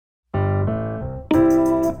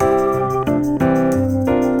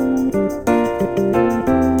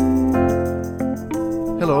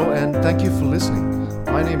Thank you for listening.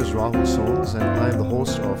 My name is Rahul Sones and I am the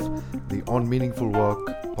host of the On Meaningful Work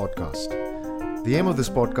podcast. The aim of this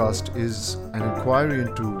podcast is an inquiry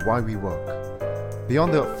into why we work.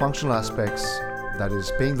 Beyond the functional aspects, that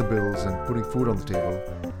is paying the bills and putting food on the table,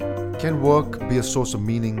 can work be a source of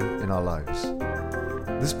meaning in our lives?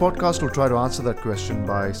 This podcast will try to answer that question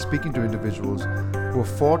by speaking to individuals who have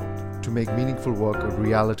fought to make meaningful work a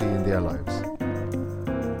reality in their lives.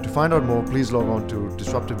 To find out more, please log on to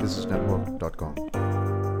disruptivebusinessnetwork.com.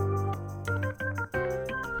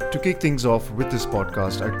 To kick things off with this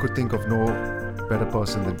podcast, I could think of no better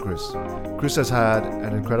person than Chris. Chris has had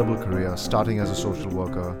an incredible career, starting as a social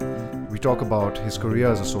worker. We talk about his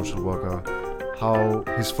career as a social worker, how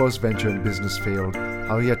his first venture in business failed,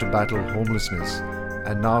 how he had to battle homelessness,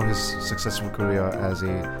 and now his successful career as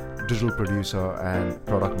a digital producer and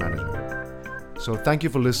product manager. So thank you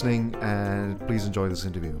for listening and please enjoy this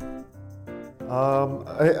interview.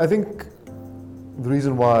 I think the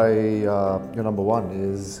reason why you're number one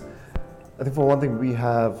is, I think for one thing, we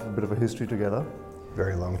have a bit of a history together.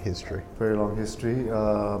 Very long history. Very long history.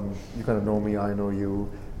 You kind of know me, I know you.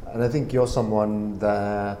 And I think you're someone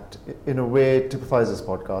that, in a way, typifies this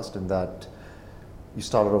podcast in that you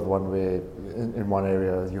started off one way, in one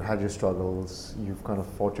area, you had your struggles, you've kind of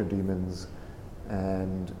fought your demons,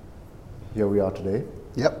 and here we are today.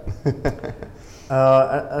 Yep. And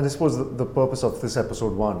I suppose the purpose of this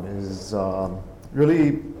episode one is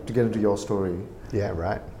really to get into your story. Yeah,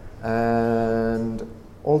 right. And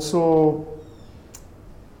also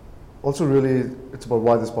really it's about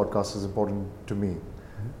why this podcast is important to me.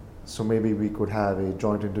 So maybe we could have a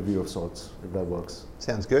joint interview of sorts, if that works.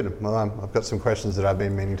 Sounds good. Well, I've got some questions that I've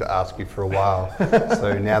been meaning to ask you for a while.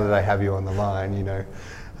 So now that I have you on the line,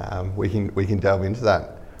 we can delve into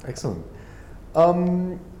that. Excellent.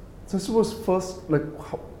 So I suppose first,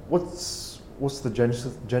 what's the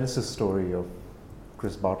genesis story of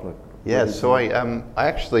Chris Bartlett? Yeah, so I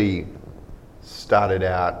actually started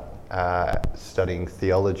out studying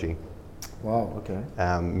theology. Wow. Okay.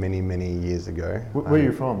 Many years ago. Where are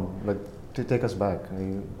you from? Take us back.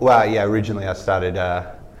 Well, yeah. Originally, I started.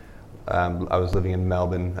 I was living in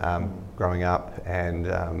Melbourne growing up, and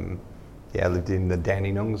I lived in the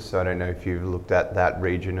Dandenongs. So I don't know if you've looked at that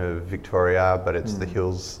region of Victoria, but it's the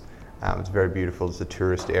hills. It's very beautiful. It's a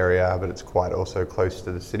tourist area, but it's quite also close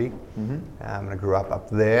to the city. Mm-hmm. And I grew up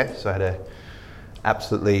there, so I had a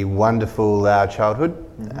absolutely wonderful childhood.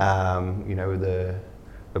 Mm-hmm. With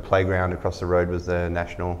the playground across the road was the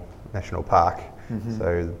national park, so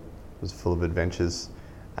it was full of adventures.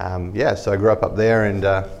 So I grew up there and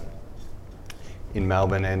in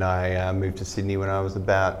Melbourne, and I moved to Sydney when I was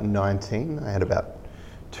about 19. I had about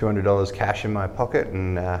 $200 cash in my pocket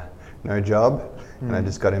and no job, and I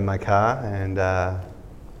just got in my car and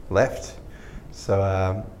left.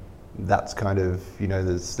 So that's kind of,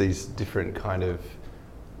 there's these different kind of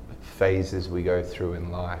phases we go through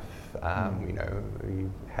in life. You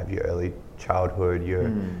have your early childhood, your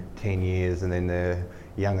teen years, and then the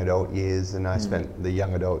young adult years, and I spent the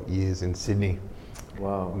young adult years in Sydney.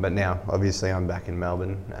 Wow. But now, obviously, I'm back in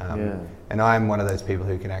Melbourne, and I'm one of those people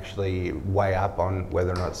who can actually weigh up on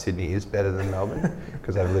whether or not Sydney is better than Melbourne,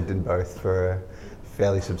 because I've lived in both for a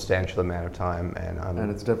fairly substantial amount of time. And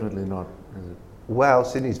it's definitely not, is it? Well,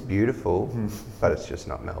 Sydney's beautiful, but it's just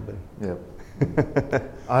not Melbourne. Yeah.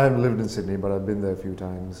 I haven't lived in Sydney, but I've been there a few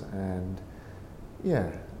times, and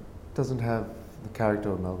it doesn't have the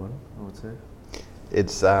character of Melbourne, I would say.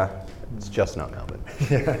 It's just not Melbourne.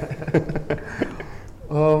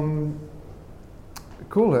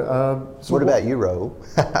 Cool. So what about you, Rahul?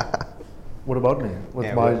 What about me?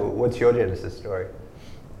 What's your genesis story?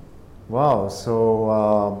 Wow. So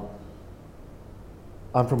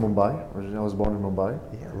I'm from Mumbai. I was born in Mumbai.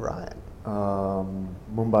 Yeah, right.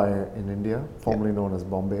 Mumbai in India, formerly known as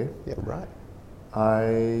Bombay. Yeah, right.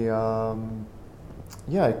 I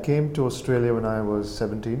came to Australia when I was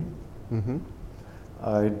 17. Mm-hmm.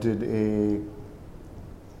 I did a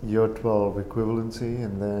year 12 equivalency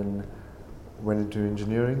and then went into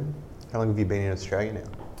engineering. How long have you been in Australia now?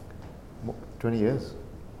 20 years.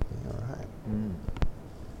 All right.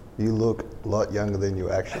 You look a lot younger than you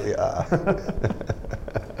actually are.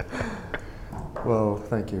 Well,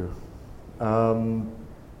 thank you.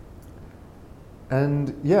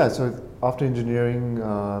 So after engineering,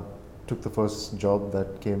 took the first job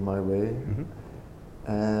that came my way,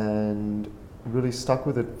 and really stuck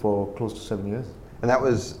with it for close to 7 years. And that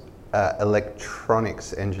was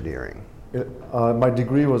electronics engineering. My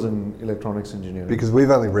degree was in electronics engineering. Because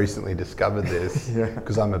we've only recently discovered this, Yeah.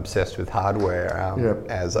 because I'm obsessed with hardware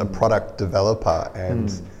as a product developer,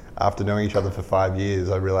 and after knowing each other for 5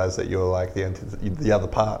 years, I realized that you're like the other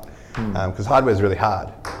part. because hardware is really hard.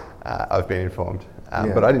 I've been informed,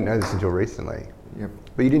 but I didn't know this until recently. Yep.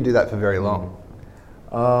 But you didn't do that for very long.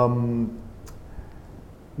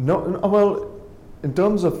 No, well, in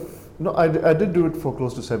terms of, no, I did do it for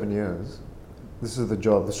close to 7 years. This is the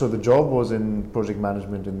job. So the job was in project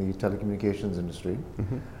management in the telecommunications industry.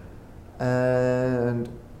 And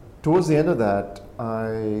towards the end of that,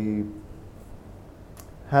 I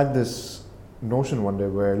had this notion one day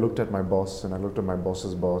where I looked at my boss and I looked at my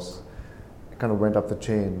boss's boss, kind of went up the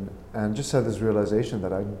chain and just had this realization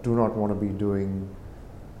that I do not want to be doing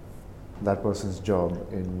that person's job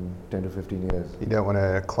in 10 to 15 years. You don't want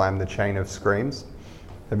to climb the chain of screams?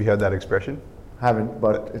 Have you heard that expression? Haven't,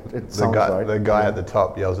 but it sounds right. The guy at the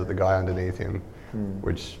top yells at the guy underneath him,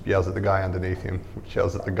 which yells at the guy underneath him, which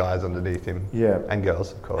yells at the guys underneath him, and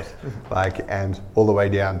girls, of course, and all the way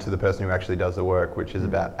down to the person who actually does the work, which is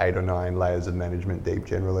about 8 or 9 layers of management deep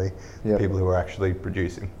generally, people who are actually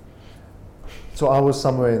producing. So I was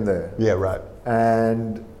somewhere in there. Yeah, right.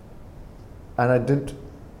 And I didn't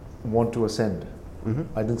want to ascend.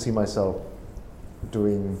 I didn't see myself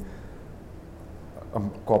doing a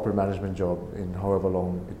corporate management job in however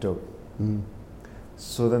long it took.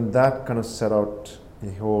 So then that kind of set out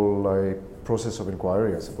a whole process of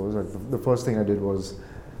inquiry, I suppose. The first thing I did was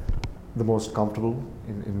the most comfortable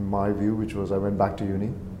in my view, which was I went back to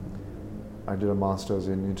uni. I did a master's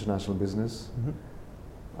in international business.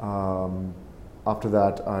 After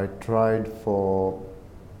that, I tried for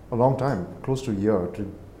a long time, close to a year,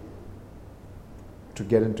 to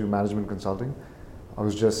get into management consulting. I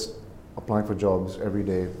was just applying for jobs every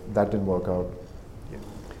day. That didn't work out.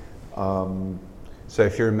 So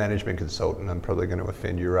if you're a management consultant, I'm probably going to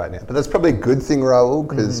offend you right now. But that's probably a good thing, Rahul,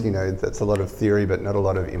 because that's a lot of theory, but not a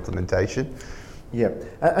lot of implementation. Yeah,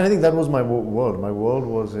 and I think that was my world. My world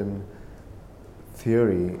was in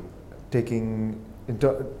theory, taking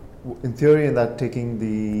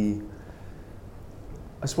the,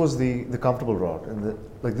 I suppose the comfortable route, and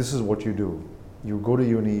this is what you do. You go to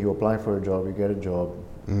uni, you apply for a job, you get a job,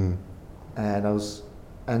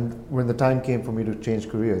 and when the time came for me to change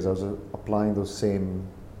careers, I was applying those same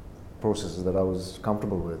processes that I was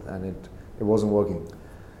comfortable with, and it wasn't working.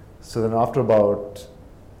 So then after about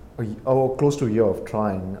close to a year of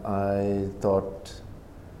trying, I thought,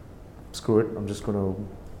 screw it, I'm just going to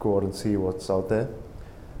go out and see what's out there.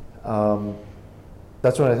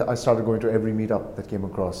 That's when I started going to every meetup that came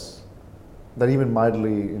across, that even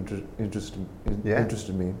mildly interested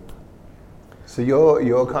me. So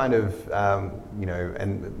you're kind of,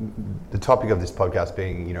 and the topic of this podcast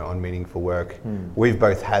being, on meaningful work, we've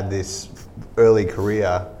both had this early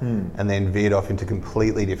career and then veered off into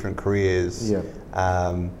completely different careers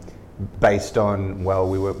based on,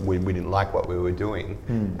 we didn't like what we were doing.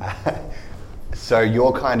 So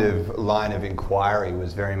your kind of line of inquiry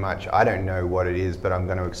was very much, I don't know what it is, but I'm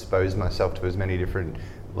going to expose myself to as many different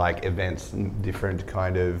events, different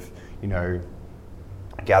kind of,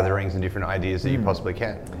 gatherings and different ideas that you possibly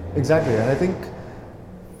can. Exactly, and I think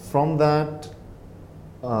from that,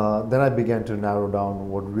 then I began to narrow down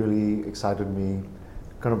what really excited me,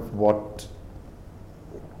 kind of what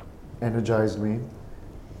energized me,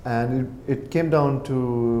 and it came down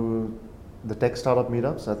to the tech startup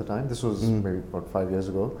meetups at the time. This was maybe about 5 years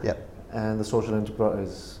ago. And the social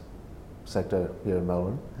enterprise sector here in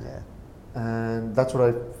Melbourne. And that's what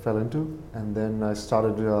I fell into. And then I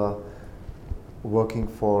started working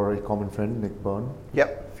for a common friend, Nick Byrne.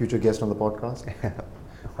 Future guest on the podcast.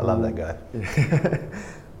 I love that guy.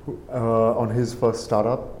 On his first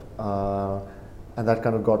startup. And that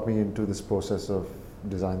kind of got me into this process of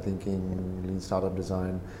design thinking, lean startup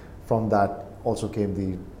design. From that also came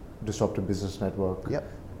the Disruptive Business Network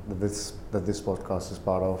that this podcast is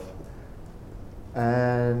part of.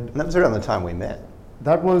 And that was around the time we met.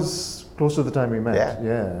 That was close to the time we met.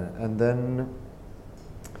 And then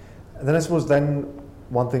I suppose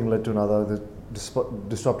one thing led to another. The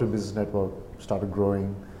Disruptive Business Network started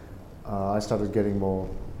growing. I started getting more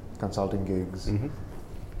consulting gigs.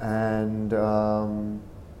 And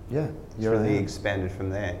really expanded from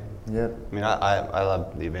there. I mean, I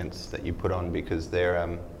love the events that you put on because they're,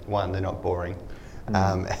 one, they're not boring,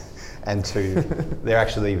 and two, they're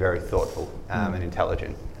actually very thoughtful and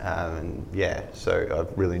intelligent. So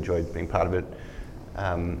I've really enjoyed being part of it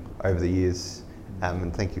over the years,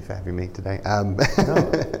 and thank you for having me today. No,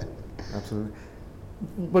 absolutely.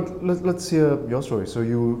 But let's hear your story.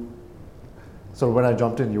 So when I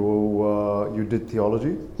jumped in, you did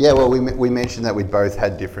theology? Yeah, well, we mentioned that we both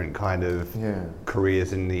had different kind of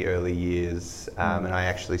careers in the early years, and I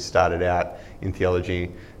actually started out in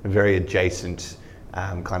theology. A very adjacent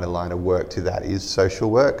kind of line of work to that is social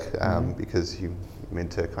work, because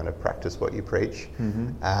meant to kind of practice what you preach.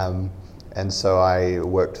 And so I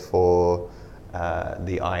worked for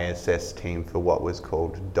the ISS team for what was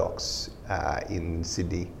called DOCS in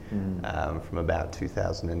Sydney from about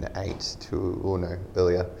 2008 to,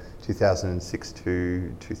 earlier, 2006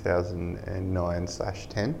 to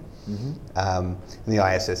 2009/10. And the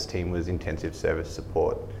ISS team was intensive service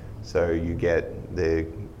support. So you get the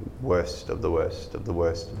worst of the worst of the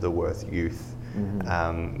worst of the worst youth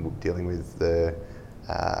dealing with the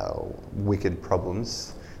wicked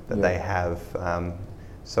problems that they have.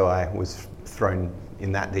 So I was thrown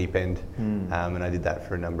in that deep end, and I did that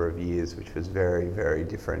for a number of years, which was very, very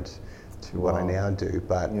different to what I now do.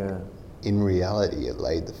 But in reality, it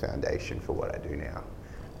laid the foundation for what I do now.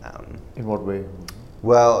 In what way?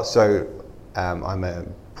 Well, so I'm a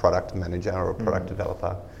product manager or a product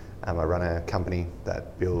developer. I run a company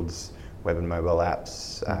that builds web and mobile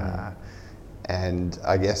apps, and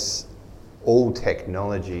I guess all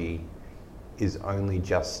technology is only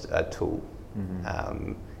just a tool.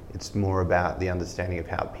 It's more about the understanding of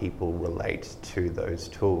how people relate to those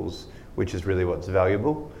tools, which is really what's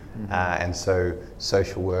valuable. And so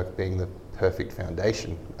social work being the perfect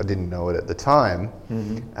foundation. I didn't know it at the time,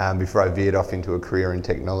 before I veered off into a career in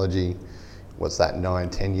technology, what's that,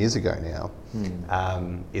 9-10 years ago now,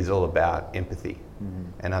 is all about empathy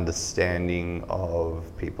and understanding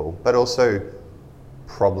of people, but also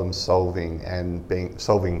problem solving and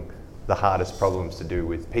solving the hardest problems to do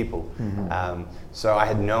with people. So I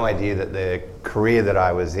had no idea that the career that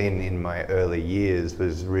I was in my early years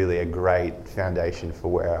was really a great foundation for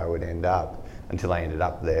where I would end up until I ended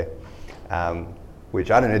up there.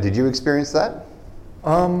 Which, I don't know, did you experience that?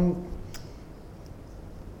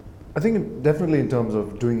 I think definitely in terms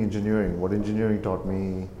of doing engineering, what engineering taught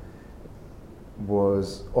me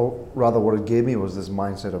was, or rather what it gave me was this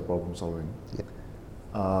mindset of problem solving.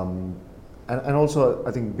 And also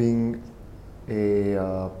I think being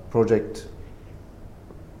a project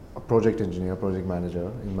engineer, project manager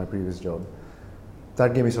in my previous job,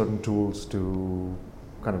 that gave me certain tools to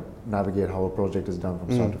kind of navigate how a project is done from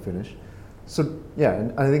start to finish. So yeah,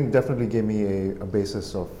 and I think definitely gave me a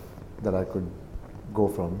basis of that I could go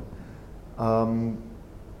from.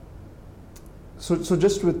 So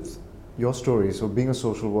just with your story, so being a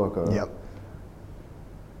social worker,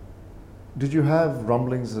 did you have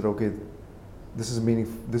rumblings that, okay, this is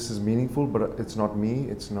meaningful, but it's not me,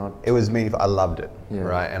 it's not... It was meaningful. I loved it,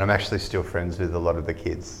 right? And I'm actually still friends with a lot of the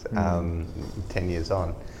kids 10 years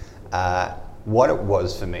on. What it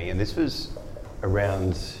was for me, and this was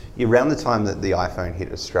around the time that the iPhone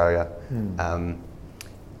hit Australia,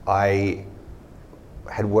 I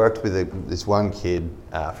had worked with this one kid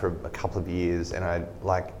for a couple of years, and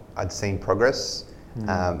I'd seen progress,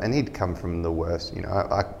 and he'd come from the worst. You know,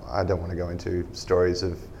 I don't want to go into stories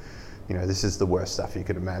of, you know, this is the worst stuff you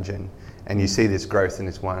could imagine, and you see this growth in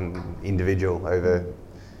this one individual over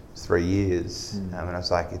 3 years, and I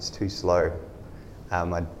was like, it's too slow.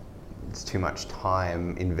 It's too much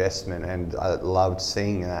time investment, and I loved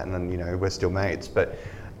seeing that, and you know, we're still mates, but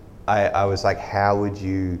I was like, how would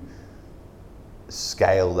you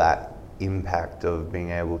scale that impact of being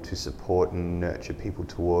able to support and nurture people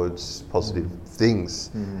towards positive things?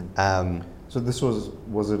 So this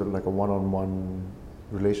was it like a one-on-one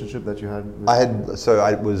relationship that you had? I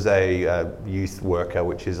was a youth worker,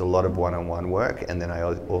 which is a lot of one-on-one work, and then I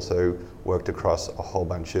also worked across a whole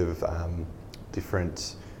bunch of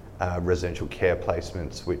different residential care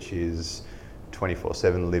placements, which is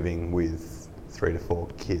 24/7 living with 3 to 4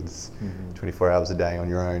 kids, 24 hours a day on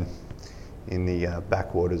your own in the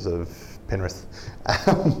backwaters of Penrith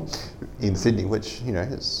in Sydney, which, you know,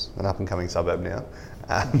 is an up-and-coming suburb now.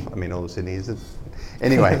 I mean, all of Sydney is.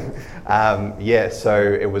 Anyway,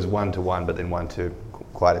 so it was 1-to-1, but then 1 to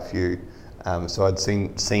quite a few. So I'd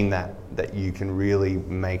seen that you can really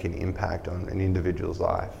make an impact on an individual's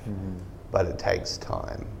life, but it takes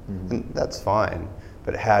time, and that's fine.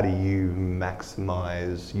 But how do you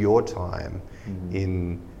maximize your time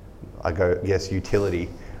in, I guess, utility,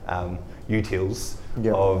 utils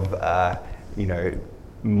of, you know,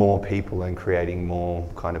 more people and creating more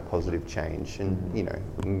kind of positive change, and you know,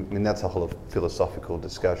 and that's a whole philosophical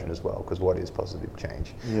discussion as well, because what is positive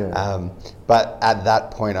change? But at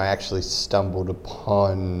that point, I actually stumbled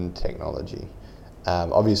upon technology.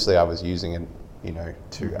 Obviously, I was using it, you know,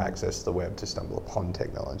 to access the web, to stumble upon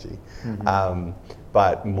technology,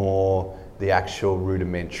 but more the actual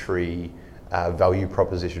rudimentary value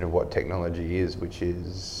proposition of what technology is, which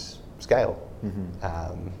is scale.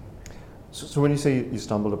 So when you say you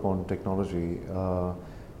stumbled upon technology,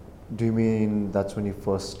 do you mean that's when you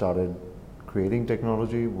first started creating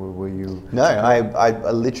technology? Were you... No, I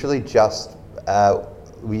literally just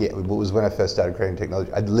It was when I first started creating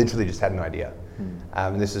technology. I literally just had an idea.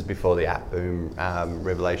 And this is before the app boom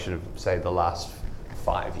revelation of, say, the last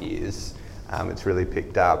 5 years. It's really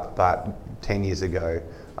picked up. But 10 years ago,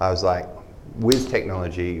 I was like, with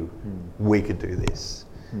technology, we could do this.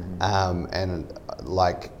 And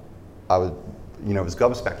like, I was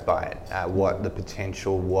gobsmacked by it, what the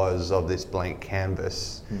potential was of this blank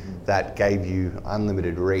canvas that gave you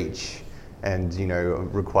unlimited reach and,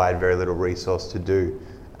 required very little resource to do.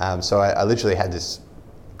 So I literally had this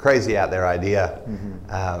crazy out there idea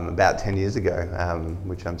about 10 years ago,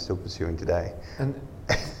 which I'm still pursuing today. And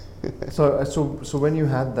so when you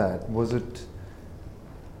had that,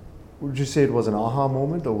 would you say it was an aha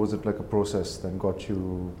moment, or was it like a process that got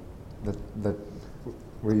you that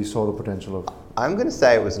where you saw the potential of? I'm going to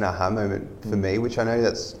say it was an aha moment for me, which I know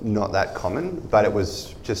that's not that common, but it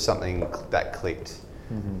was just something that clicked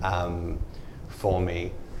for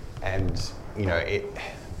me. And,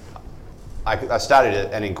 I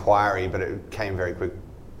started an inquiry, but it came very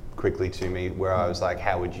quickly to me, where I was like,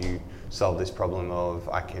 how would you solve this problem of,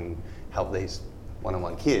 I can help these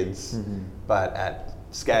one-on-one kids, but at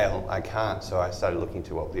scale I can't. So I started looking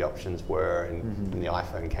to what the options were, and the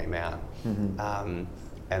iPhone came out.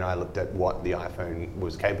 And I looked at what the iPhone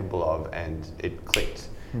was capable of, and it clicked.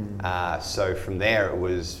 So from there it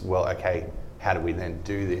was, well, okay, how do we then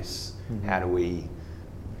do this? How do we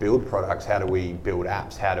build products? How do we build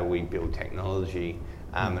apps? How do we build technology?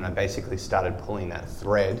 And I basically started pulling that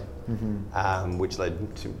thread, which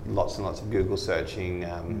led to lots and lots of Google searching.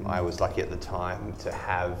 I was lucky at the time to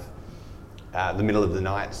have the middle of the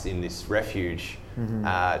nights in this refuge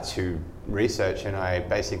to research, and I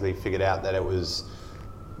basically figured out that it was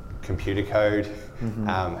computer code,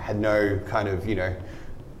 had no kind of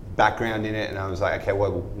background in it, and I was like, okay,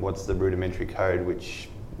 well, what's the rudimentary code, which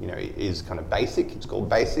is kind of basic. It's called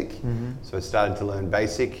BASIC. So I started to learn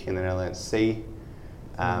BASIC, and then I learned C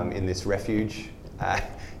in this refuge in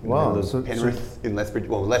the middle of Penrith, in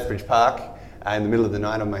Lethbridge Park, in the middle of the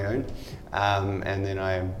night on my own. And then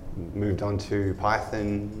I moved on to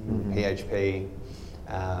Python, PHP,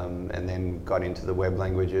 and then got into the web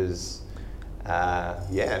languages.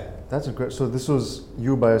 That's incredible. So this was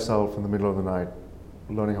you by yourself in the middle of the night,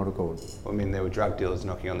 learning how to code. I mean, there were drug dealers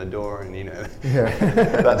knocking on the door, and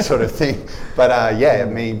that sort of thing. But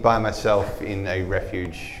me by myself in a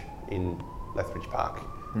refuge in Lethbridge Park,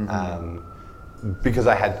 because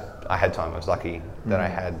I had time. I was lucky that I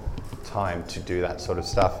had time to do that sort of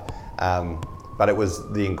stuff. But it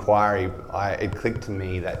was the inquiry. It clicked to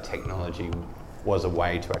me that technology was a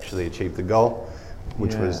way to actually achieve the goal,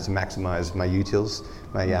 which was to maximize my utils,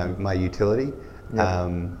 my utility.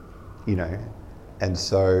 And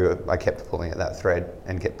so I kept pulling at that thread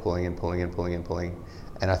and kept pulling and pulling and pulling and pulling.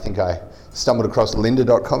 And I think I stumbled across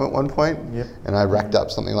lynda.com at one point, and I racked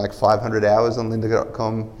up something like 500 hours on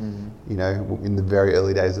lynda.com, in the very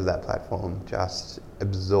early days of that platform, just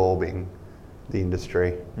absorbing the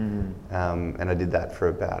industry. And I did that for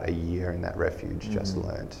about a year in that refuge, just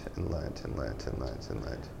learnt and learnt and learnt and learnt and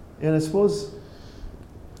learnt. And I suppose,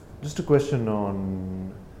 just a question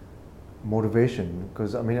on motivation,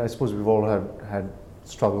 because I suppose we've all had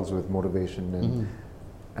struggles with motivation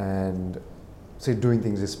and say doing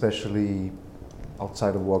things, especially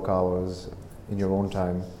outside of work hours, in your own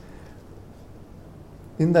time.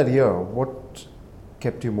 In that year, what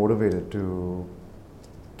kept you motivated to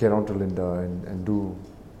get onto Lynda and do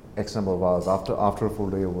X number of hours after a full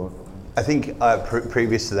day of work? I think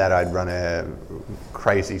previous to that, I'd run a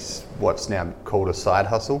crazy, what's now called a side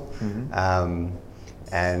hustle.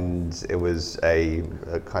 And it was a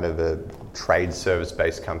kind of a trade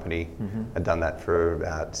service-based company. I'd done that for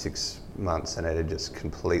about 6 months, and it had just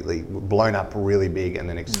completely blown up really big and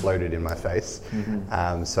then exploded in my face.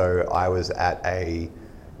 So I was at a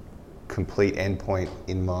complete endpoint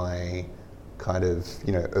in my kind of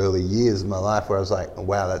early years of my life, where I was like,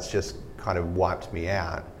 wow, that's just kind of wiped me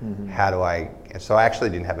out. How do I? So I actually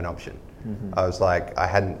didn't have an option. I was like, I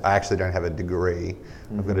actually don't have a degree.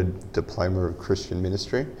 I've got a diploma of Christian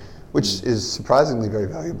ministry, which is surprisingly very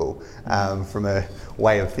valuable from a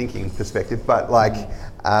way of thinking perspective. But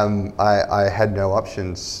I had no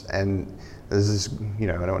options. And there's this, I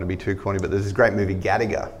don't want to be too corny, but there's this great movie,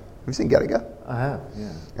 Gattaca. Have you seen Gattaca? I have,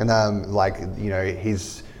 yeah. And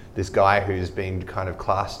he's this guy who's been kind of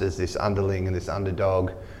classed as this underling and this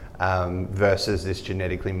underdog, versus this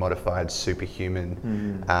genetically modified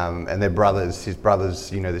superhuman, and they're brothers. His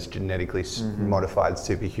brothers, this genetically modified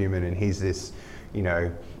superhuman, and he's this,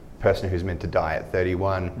 person who's meant to die at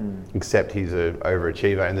 31, except he's an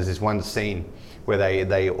overachiever. And there's this one scene where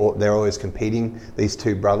they're always competing, these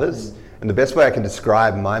two brothers. And the best way I can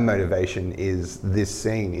describe my motivation is this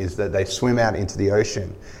scene, is that they swim out into the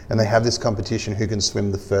ocean and they have this competition who can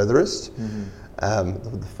swim the furthest,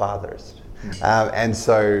 the farthest. And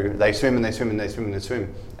so they swim and they swim and they swim and they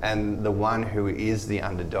swim. And the one who is the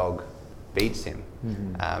underdog beats him.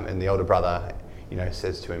 And the older brother,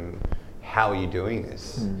 says to him, "How are you doing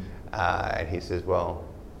this?" And he says, "Well,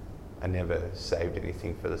 I never saved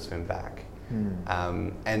anything for the swim back."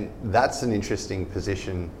 And that's an interesting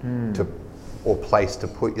position or place to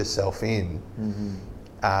put yourself in,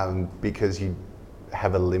 because you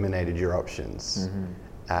have eliminated your options,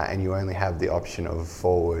 and you only have the option of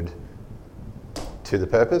forward to the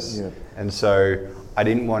purpose. Yeah. And so I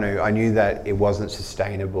didn't want to. I knew that it wasn't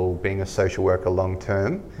sustainable being a social worker long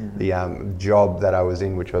term. The job that I was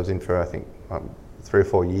in, which I was in for I think 3 or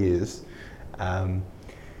 4 years,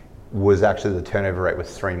 was actually the turnover rate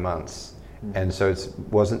was 3 months. And so it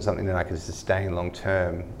wasn't something that I could sustain long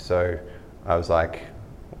term. So I was like,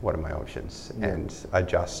 what are my options? Yeah. And I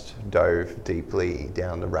just dove deeply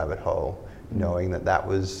down the rabbit hole, knowing that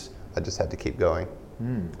was, I just had to keep going.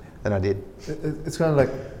 And I did. It's kind of like,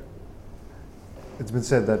 it's been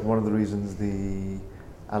said that one of the reasons the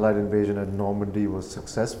Allied invasion at Normandy was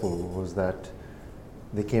successful was that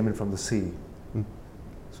they came in from the sea.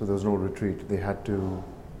 So there was no retreat. They had to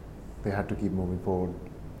keep moving forward.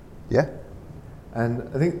 Yeah. And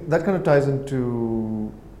I think that kind of ties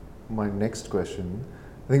into my next question.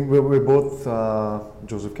 I think we're both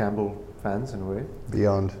Joseph Campbell fans in a way.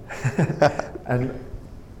 Beyond. And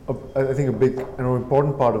I think a big and an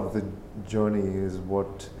important part of the journey is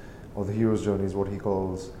the hero's journey is what he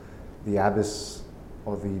calls the abyss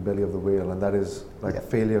or the belly of the whale, and that is like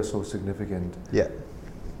failure so significant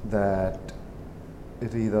that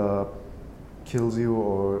it either kills you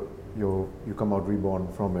or you come out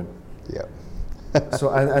reborn from it. Yeah. So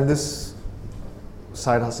and this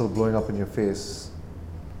side hustle blowing up in your face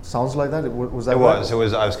sounds like that. Was that? It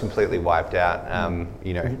was. I was completely wiped out.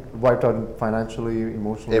 Wiped out financially,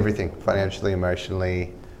 emotionally. Everything, financially,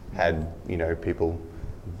 emotionally. Had people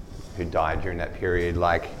who died during that period.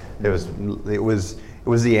 Like it was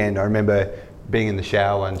the end. I remember being in the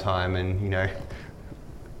shower one time and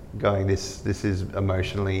going, this is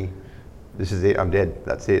emotionally, this is it. I'm dead.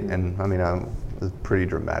 That's it. And I mean, it was pretty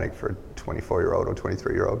dramatic for a 24-year-old or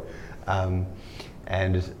 23-year-old.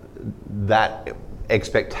 And that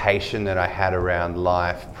expectation that I had around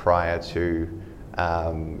life prior to,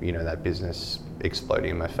 that business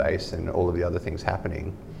exploding in my face and all of the other things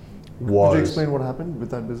happening was... Could you explain what happened with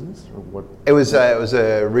that business? Or what? It was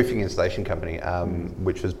a roofing installation company,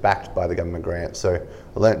 which was backed by the government grant. So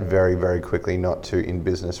I learnt very, very quickly not to, in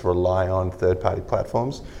business, rely on third-party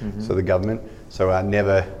platforms. So the government. So I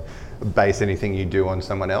never base anything you do on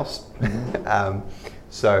someone else.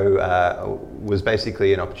 Was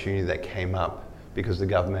basically an opportunity that came up because the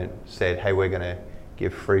government said, hey, we're going to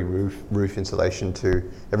give free roof insulation to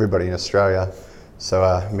everybody in Australia.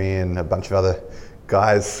 So me and a bunch of other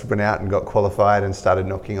guys went out and got qualified and started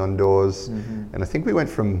knocking on doors. And I think we went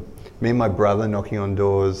from me and my brother knocking on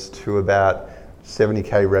doors to about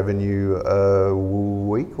 70k revenue a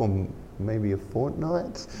week or maybe a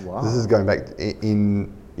fortnight. Wow. This is going back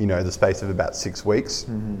in the space of about 6 weeks.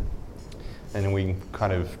 And then we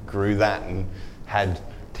kind of grew that and had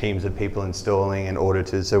teams of people installing and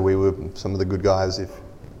auditors. So we were some of the good guys if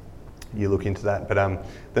you look into that. But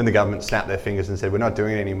then the government snapped their fingers and said, we're not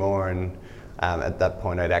doing it anymore. And at that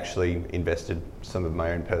point, I'd actually invested some of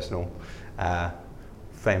my own personal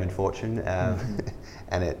fame and fortune.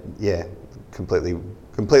 And it,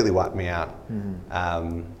 completely wiped me out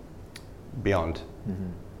beyond,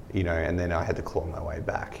 and then I had to claw my way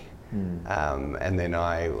back. And then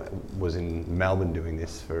I was in Melbourne doing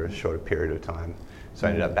this for a shorter period of time. So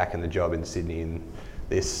I ended up back in the job in Sydney in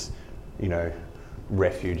this,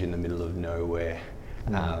 refuge in the middle of nowhere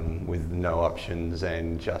with no options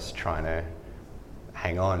and just trying to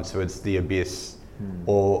hang on. So it's the abyss,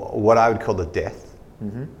 or what I would call the death,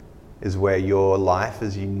 is where your life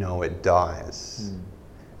as you know it dies.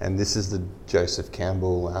 And this is the Joseph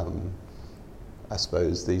Campbell, I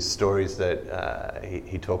suppose, these stories that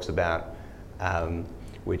he talks about,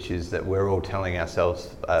 which is that we're all telling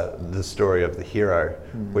ourselves the story of the hero.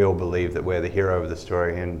 We all believe that we're the hero of the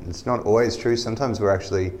story, and it's not always true. Sometimes we're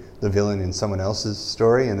actually the villain in someone else's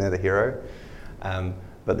story and they're the hero.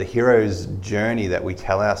 But the hero's journey that we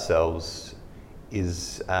tell ourselves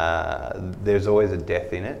is, there's always a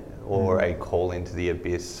death in it, or a call into the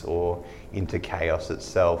abyss or into chaos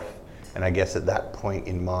itself. And I guess at that point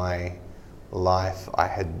in my life,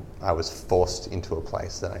 I was forced into a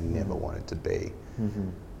place that I never wanted to be. Mm-hmm.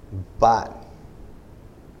 But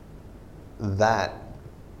that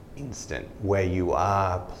instant where you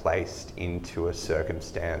are placed into a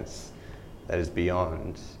circumstance that is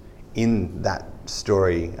beyond, in that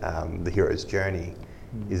story, the hero's journey,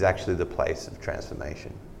 is actually the place of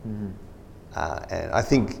transformation. And I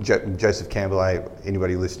think Joseph Campbell,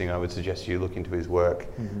 anybody listening, I would suggest you look into his work.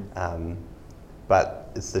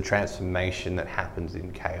 But it's the transformation that happens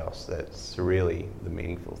in chaos that's really the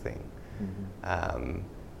meaningful thing.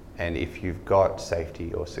 And if you've got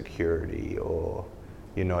safety or security, or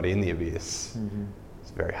you're not in the abyss,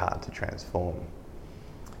 it's very hard to transform.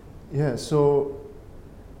 Yeah, so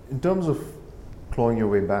in terms of clawing your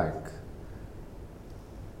way back,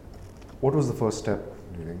 what was the first step,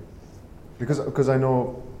 do you think? Because I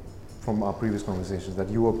know from our previous conversations that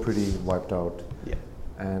you were pretty wiped out. Yeah.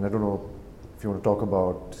 And I don't know if you want to talk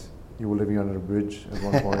about, you were living under a bridge at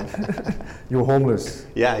one point. You were homeless.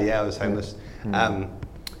 Yeah, I was homeless.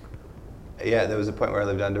 Yeah, there was a point where I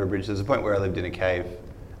lived under a bridge. There was a point where I lived in a cave.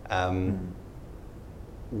 I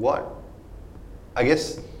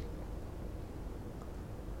guess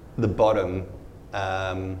the bottom,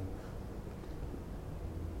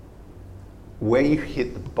 where you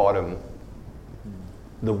hit the bottom,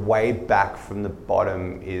 the way back from the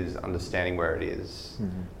bottom is understanding where it is.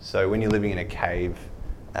 So when you're living in a cave,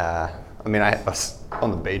 I was on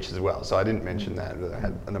the beach as well, so I didn't mention that, but I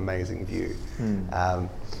had an amazing view.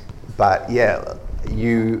 But yeah,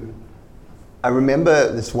 I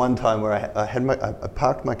remember this one time where I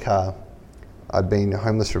parked my car. I'd been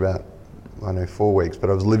homeless for about, 4 weeks, but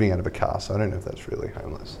I was living out of a car, so I don't know if that's really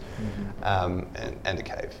homeless. And a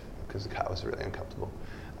cave, because the car was really uncomfortable.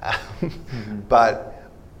 But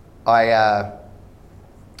I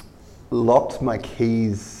locked my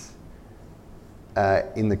keys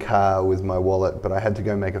in the car with my wallet, but I had to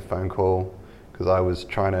go make a phone call because I was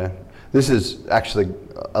trying to. This is actually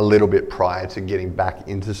a little bit prior to getting back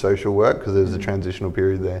into social work, because there was a transitional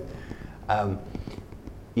period there.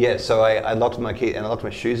 So I locked my key and I locked my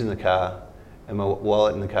shoes in the car and my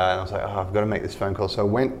wallet in the car, and I was like, I've got to make this phone call. So I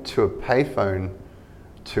went to a payphone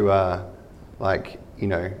to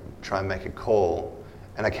try and make a call,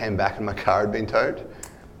 and I came back and my car had been towed.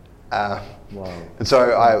 Wow. And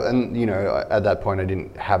so at that point I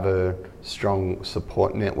didn't have a strong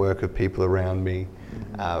support network of people around me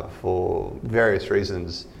for various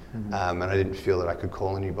reasons, and I didn't feel that I could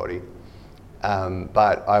call anybody.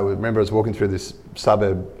 But I remember I was walking through this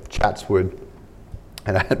suburb, Chatswood,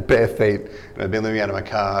 and I had bare feet, and I'd been living out of my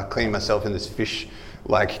car, cleaning myself in this fish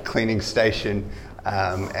cleaning station,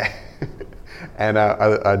 and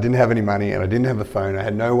I didn't have any money, and I didn't have a phone. I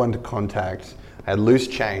had no one to contact. I had loose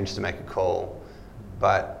change to make a call,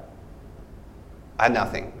 but I had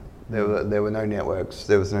nothing. There were no networks.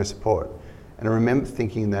 There was no support. And I remember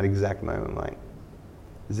thinking in that exact moment,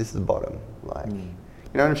 is this the bottom?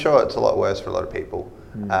 I'm sure it's a lot worse for a lot of people,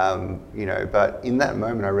 but in that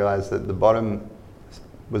moment I realized that the bottom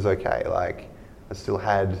was okay. I still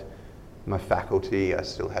had my faculty, I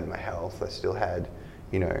still had my health, I still had,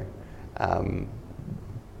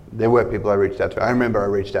 there were people I reached out to. I remember I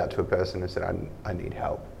reached out to a person who said, I need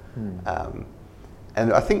help.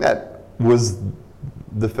 And I think that was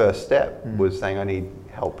the first step, was saying I need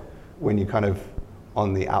help when you're kind of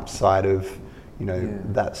on the upside of,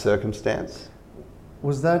 that circumstance.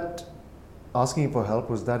 Was that asking for help,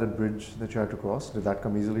 was that a bridge that you had to cross? Did that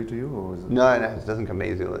come easily to you, or was it? No, it doesn't come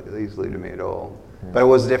easily to me at all. But it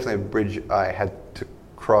was definitely a bridge I had to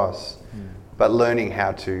cross, but learning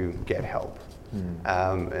how to get help.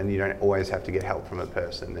 And you don't always have to get help from a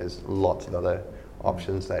person. There's lots of other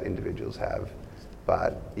options that individuals have.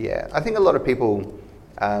 But yeah, I think a lot of people,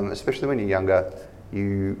 especially when you're younger,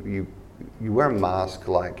 you wear a mask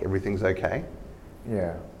like everything's okay.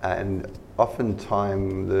 Yeah. And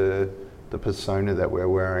oftentimes the persona that we're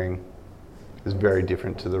wearing is very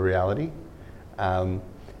different to the reality. And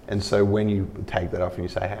so when you take that off and you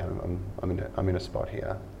say, hey, I'm in a spot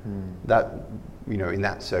here, that, in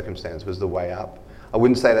that circumstance was the way up. I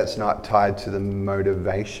wouldn't say that's not tied to the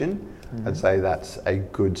motivation. I'd say that's a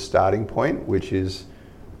good starting point, which is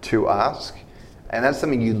to ask. And that's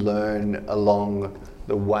something you learn along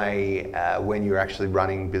the way when you're actually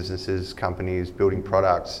running businesses, companies, building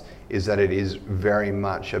products, is that it is very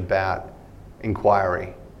much about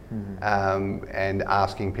inquiry and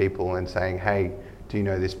asking people and saying, hey, do you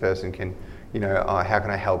know this person? How can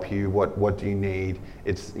I help you? What do you need?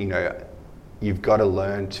 It's, you've got to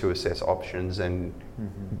learn to assess options and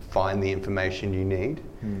find the information you need.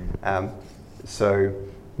 So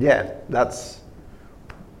yeah, that's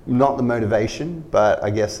not the motivation, but I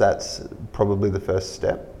guess that's probably the first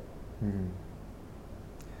step. Mm.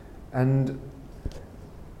 And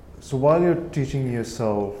so while you're teaching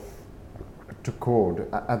yourself to code,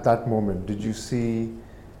 at that moment, did you see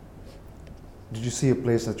a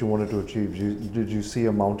place that you wanted to achieve? Did you see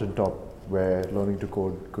a mountaintop where learning to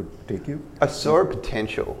code could take you? I saw a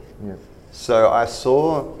potential. Yeah. So I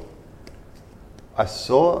saw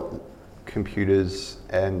computers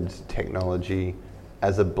and technology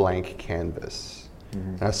as a blank canvas.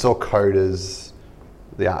 Mm-hmm. And I saw code as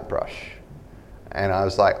the art brush. And I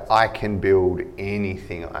was like, I can build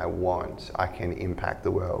anything I want. I can impact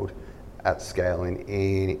the world at scale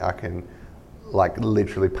I can like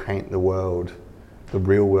literally paint the world, the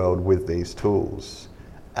real world, with these tools.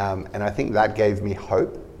 And I think that gave me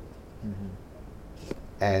hope. Mm-hmm.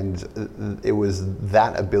 And it was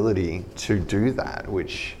that ability to do that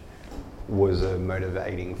which was a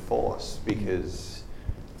motivating force, because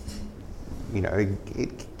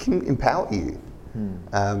it can empower you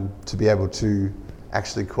to be able to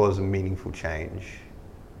actually cause a meaningful change.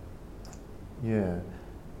 Yeah.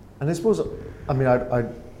 And I suppose, I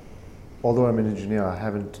although I'm an engineer, I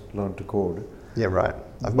haven't learned to code. Yeah, right.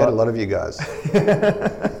 I've met a lot of you guys.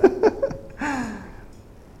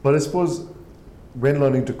 But I suppose when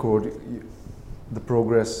learning to code, the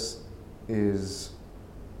progress is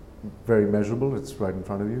very measurable. It's right in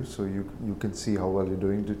front of you, so you can see how well you're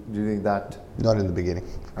doing. Do you think that? Not in the beginning.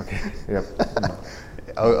 Okay. Yep.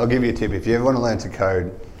 I'll give you a tip. If you ever want to learn to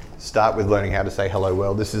code, start with learning how to say hello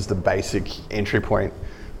world. This is the basic entry point.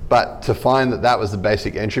 But to find that was the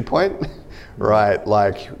basic entry point, right?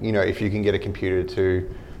 Like, if you can get a computer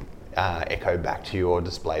to echo back to you or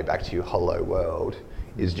display back to you hello world,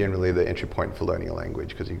 is generally the entry point for learning a language,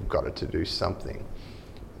 because you've got it to do something.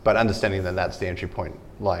 But understanding that that's the entry point,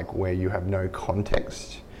 like where you have no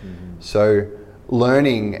context. Mm-hmm. So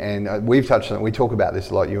learning, and we've touched on it, we talk about this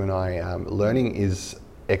a lot, you and I, learning is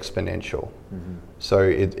exponential. Mm-hmm. So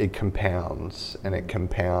it compounds and it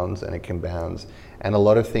compounds and it compounds. And a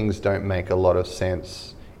lot of things don't make a lot of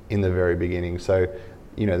sense in the very beginning. So,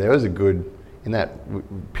 there was a good, in that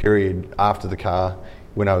period after the car,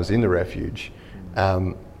 when I was in the refuge,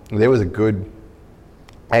 there was a good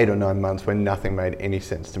 8 or 9 months when nothing made any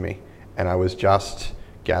sense to me. And I was just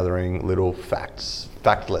gathering little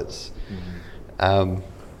factlets. Mm-hmm.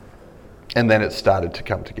 And then it started to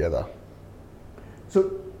come together.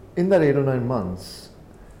 So in that 8 or 9 months,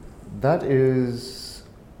 that is,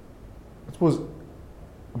 I suppose,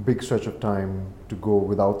 a big stretch of time to go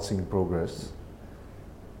without seeing progress.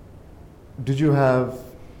 Did you have,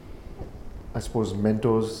 I suppose,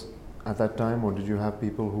 mentors at that time, or did you have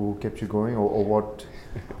people who kept you going, or what?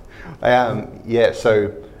 Yeah,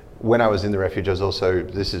 so when I was in the refuge, I was also,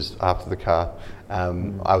 this is after the car,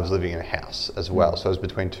 I was living in a house as well. So I was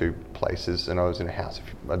between 2 places, and I was in a house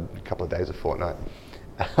a couple of days a fortnight.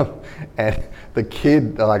 And the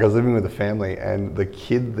kid, like I was living with a family, and the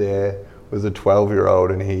kid there was a 12-year-old,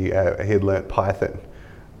 and he had learnt Python.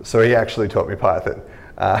 So he actually taught me Python.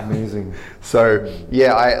 Amazing. So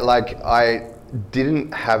yeah, I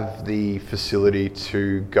didn't have the facility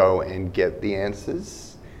to go and get the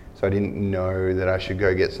answers. So I didn't know that I should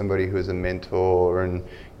go get somebody who was a mentor and,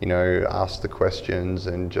 ask the questions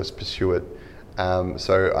and just pursue it.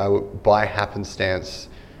 So by happenstance,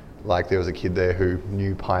 like there was a kid there who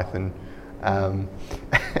knew Python.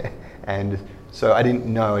 And so I didn't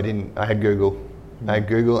know, I had Google. I had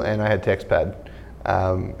Google and I had TextPad.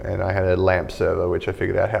 And I had a LAMP server, which I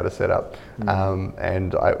figured out how to set up.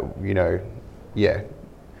 And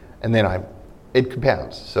and then it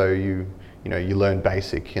compounds. So you learn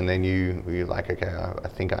basic, and then you're like, okay, I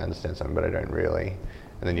think I understand something, but I don't really.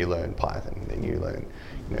 And then you learn Python, and then you learn,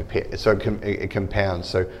 so it compounds.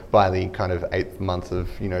 So by the kind of 8th month of,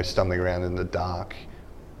 stumbling around in the dark,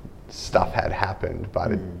 stuff had happened,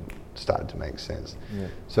 but it started to make sense. Yeah.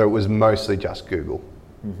 So it was mostly just Google,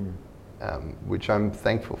 which I'm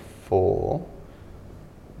thankful for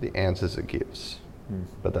the answers it gives.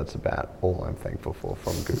 But that's about all I'm thankful for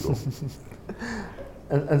from Google.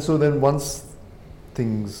 And so then once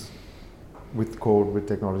things with code, with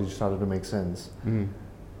technology started to make sense,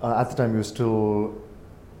 at the time you were still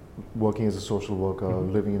working as a social worker,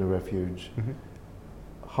 living in a refuge.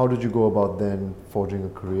 How did you go about then forging a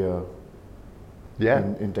career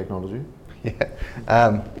in technology?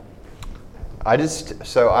 Yeah.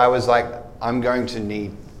 So I was like, I'm going to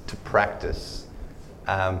need to practice.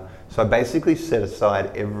 So I basically set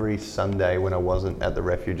aside every Sunday when I wasn't at the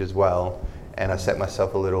refuge as well, and I set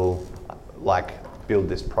myself a little, build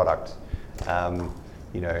this product,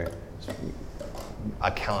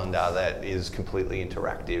 a calendar that is completely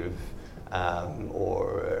interactive,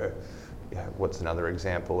 or what's another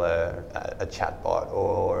example? A chatbot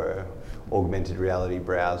or augmented reality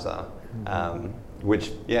browser,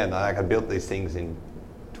 which I built these things in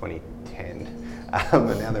 2010,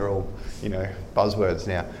 and now they're all buzzwords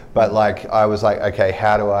now. But I was like, okay,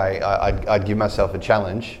 how do I'd give myself a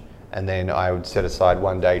challenge, and then I would set aside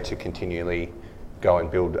one day to continually go and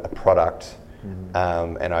build a product,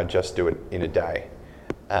 and I'd just do it in a day.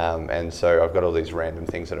 And so I've got all these random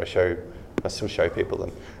things that I still show people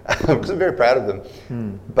them because I'm very proud of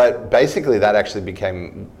them. But basically that actually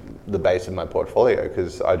became the base of my portfolio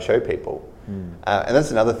because I'd show people. And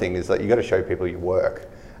that's another thing is you got to show people your work.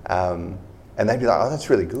 And they'd be like, oh, that's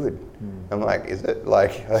really good. I'm like, is it?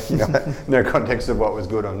 No context of what was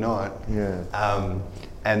good or not. Yeah.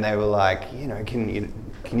 And they were like,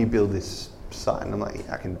 can you build this site? And I'm like,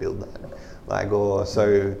 yeah, I can build that.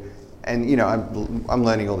 And I'm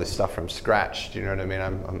learning all this stuff from scratch. Do you know what I mean?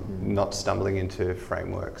 I'm not stumbling into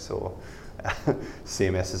frameworks or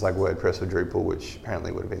CMSs like WordPress or Drupal, which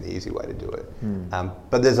apparently would have been the easy way to do it.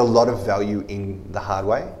 But there's a lot of value in the hard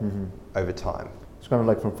way over time. It's kind of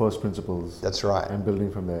like from first principles. That's right. And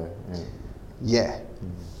building from there. Yeah.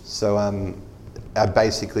 So I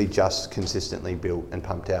basically just consistently built and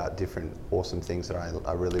pumped out different awesome things that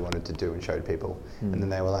I really wanted to do and showed people. And then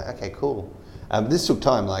they were like, okay, cool. This took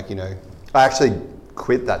time, I actually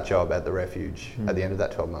quit that job at the refuge at the end of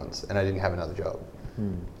that 12 months and I didn't have another job.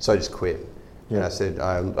 So I just quit. Yeah. And I said,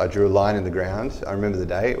 I drew a line in the ground. I remember the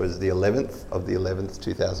day, it was the 11th of the 11th,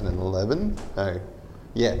 2011. Oh,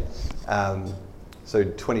 yeah. So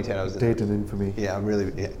 2010 I was... Date and infamy. Yeah, I'm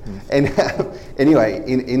really... Yeah. And anyway,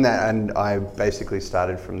 in that, and I basically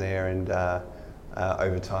started from there and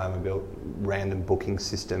over time I built random booking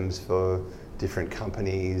systems for different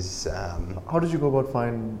companies. How did you go about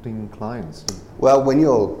finding clients? Well, when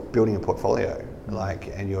you're building a portfolio,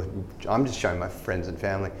 I'm just showing my friends and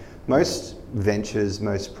family. Most ventures,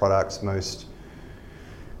 most products, most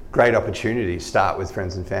great opportunities start with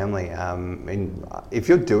friends and family. And if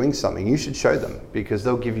you're doing something, you should show them because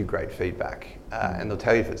they'll give you great feedback and they'll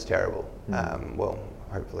tell you if it's terrible. Well,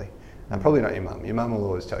 hopefully. Probably not your mum. Your mum will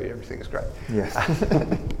always tell you everything is great.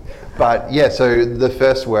 Yeah. But yeah, so the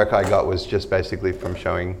first work I got was just basically from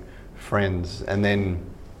showing friends. And then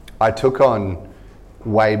I took on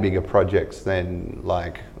way bigger projects than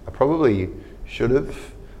I probably should have.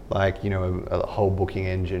 A whole booking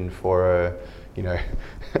engine for a,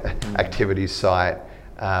 activities site.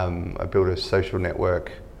 I built a social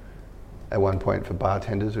network at one point for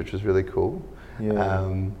bartenders, which was really cool.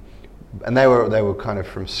 Yeah. And they were kind of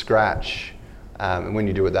from scratch. And when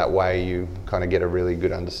you do it that way, you kind of get a really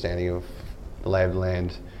good understanding of the lay of the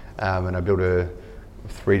land. And I built a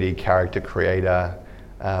 3D character creator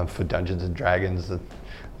for Dungeons and Dragons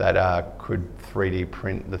that could 3D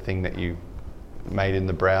print the thing that you made in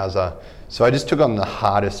the browser. So I just took on the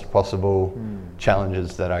hardest possible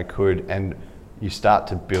challenges that I could, and you start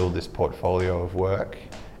to build this portfolio of work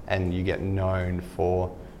and you get known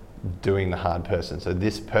for doing the hard person. So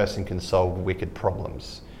this person can solve wicked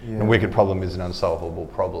problems. Yeah. And wicked problem is an unsolvable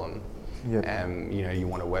problem. Yep. And you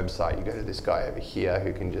want a website, you go to this guy over here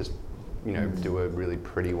who can just do a really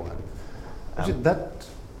pretty one. That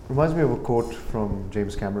reminds me of a quote from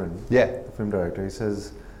James Cameron, the film director. He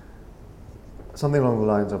says something along the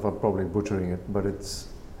lines of, I'm probably butchering it, but it's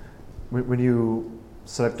when you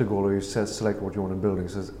select a goal or you select what you want to build, he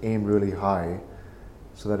says aim really high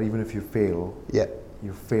so that even if you fail,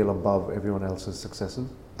 you fail above everyone else's successes.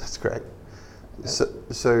 That's great. So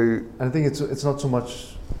and I think it's not so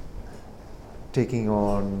much taking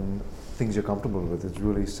on things you're comfortable with, it's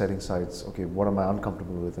really setting sights, okay, what am I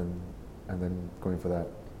uncomfortable with, and then going for that.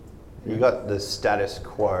 You got the status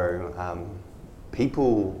quo.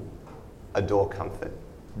 People adore comfort,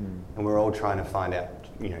 and we're all trying to find our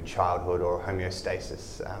childhood or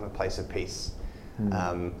homeostasis, a place of peace.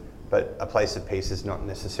 But a place of peace is not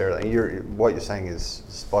necessarily, what you're saying is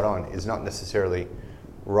spot on, is not necessarily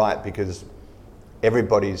right, because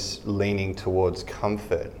everybody's leaning towards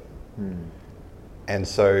comfort. And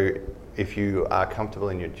so if you are comfortable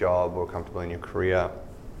in your job or comfortable in your career,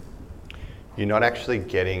 you're not actually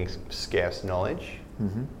getting scarce knowledge.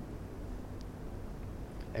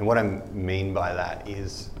 And what I mean by that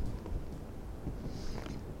is,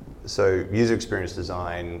 so user experience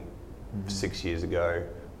design 6 years ago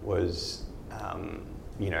was,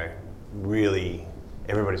 really,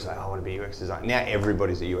 everybody's like, I want to be UX designer. Now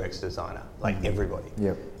everybody's a UX designer, everybody.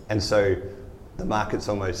 Yep. And so the market's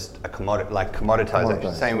almost a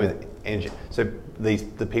commoditization. Same with engine. So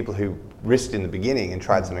the people who risked in the beginning and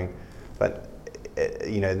tried something, but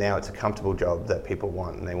now it's a comfortable job that people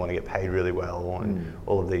want, and they want to get paid really well, and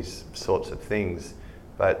all of these sorts of things.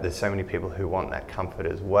 But there's so many people who want that comfort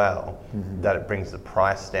as well, that it brings the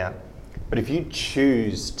price down. But if you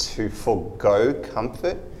choose to forego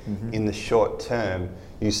comfort in the short term,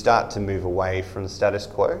 you start to move away from the status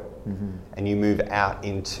quo, and you move out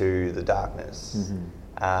into the darkness.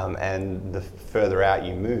 And the further out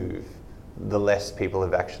you move, the less people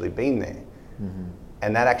have actually been there.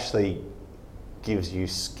 And that actually gives you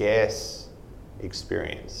scarce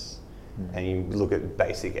experience. And you look at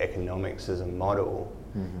basic economics as a model,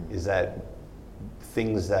 is that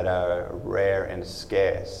things that are rare and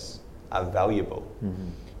scarce are valuable.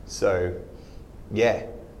 So, yeah,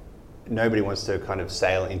 nobody wants to kind of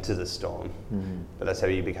sail into the storm, but that's how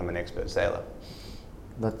you become an expert sailor.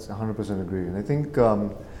 That's 100% agree. And I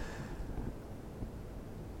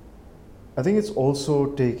think it's also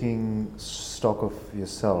taking stock of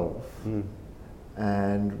yourself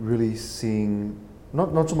and really seeing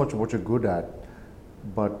not so much what you're good at,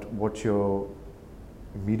 but what you're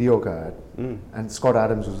mediocre at. And Scott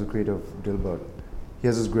Adams, who's the creator of Dilbert, he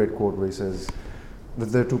has this great quote where he says that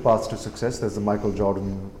there are two paths to success. There's the Michael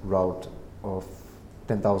Jordan route of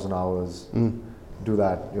 10,000 hours, do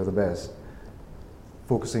that, you're the best,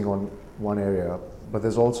 focusing on one area. But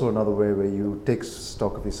there's also another way where you take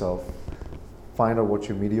stock of yourself, find out what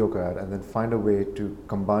you're mediocre at, and then find a way to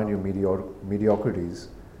combine your mediocrities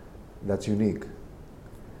that's unique,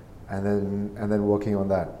 and then working on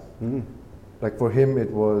that. Like for him,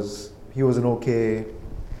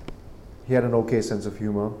 he had an okay sense of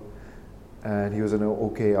humor, and he was an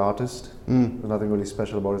okay artist. There's nothing really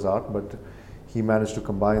special about his art, but he managed to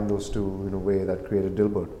combine those two in a way that created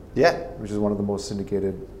Dilbert. Yeah. Which is one of the most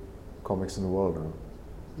syndicated comics in the world now.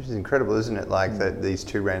 Which is incredible, isn't it? Like that these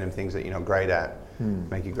two random things that you're not great at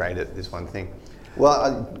make you great at this one thing.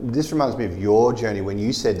 Well, this reminds me of your journey when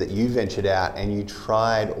you said that you ventured out and you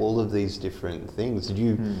tried all of these different things.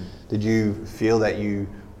 Did you feel that you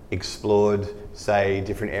explored, say,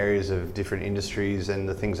 different areas of different industries and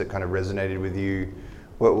the things that kind of resonated with you?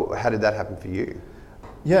 How did that happen for you?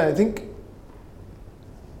 Yeah,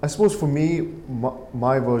 I suppose for me,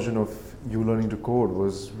 my version of you learning to code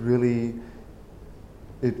was really,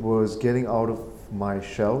 it was getting out of my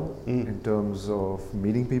shell in terms of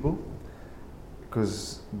meeting people.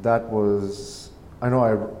 Because that was, now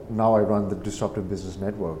I run the Disruptive Business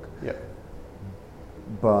Network. Yeah.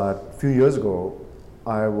 But a few years ago,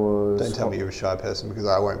 I was... Don't tell me you're a shy person, because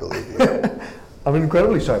I won't believe you. I'm an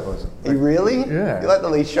incredibly shy person. You really? Yeah. You're like the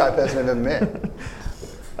least shy person I've ever met.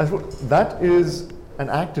 I suppose that is an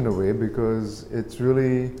act in a way, because it's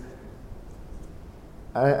really...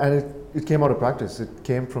 And it came out of practice. It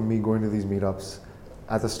came from me going to these meetups.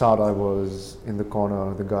 At the start, I was in the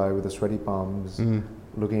corner, the guy with the sweaty palms,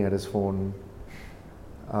 looking at his phone.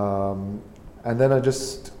 And then I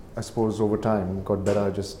suppose over time, got better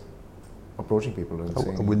at just approaching people and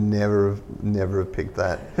saying... I would never have picked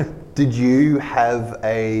that. Did you have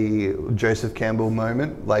a Joseph Campbell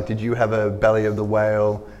moment? Like, did you have a belly of the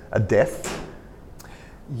whale, a death?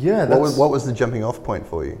 Yeah. What was the jumping off point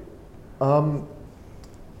for you? The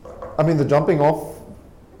jumping off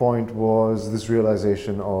point was this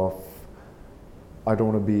realization of I don't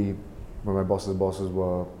want to be where my bosses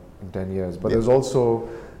were in 10 years. But there's also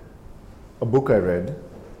a book I read,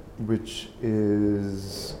 which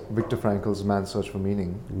is Viktor Frankl's Man's Search for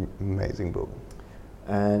Meaning. Amazing book.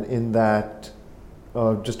 And in that,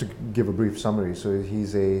 just to give a brief summary, so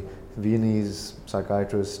he's a Viennese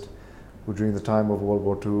psychiatrist who during the time of World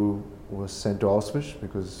War II was sent to Auschwitz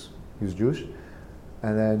because he was Jewish.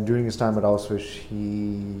 And then during his time at Auschwitz,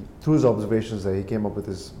 through his observations there, he came up with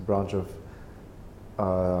this branch of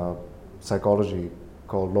psychology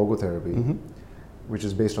called logotherapy, which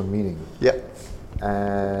is based on meaning. Yeah.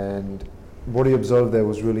 And what he observed there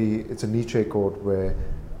was really, it's a Nietzsche quote where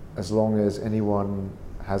as long as anyone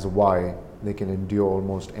has a why, they can endure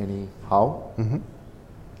almost any how. And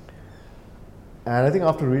I think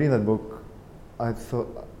after reading that book, I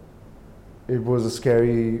thought, it was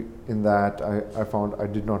scary in that I found I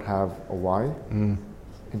did not have a why in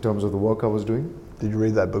terms of the work I was doing. Did you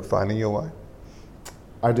read that book, Finding Your Why?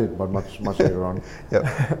 I did, but much later on. Yep.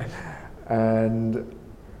 And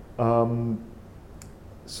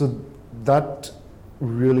so that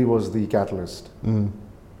really was the catalyst,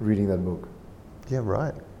 reading that book. Yeah,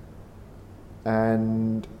 right.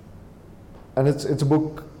 And it's a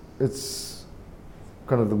book, it's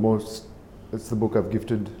kind of it's the book I've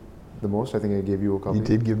gifted the most. I think I gave you a copy. You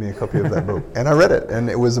did give me a copy of that book, and I read it, and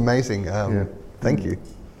it was amazing. Thank you.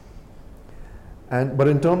 But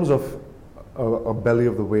in terms of a belly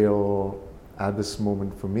of the whale at this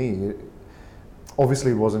moment for me,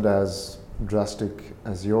 obviously it wasn't as drastic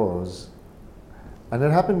as yours, and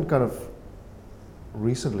it happened kind of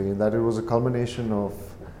recently in that it was a culmination of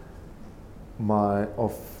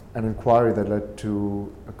an inquiry that led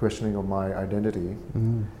to a questioning of my identity.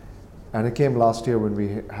 And it came last year when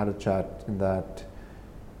we had a chat. In that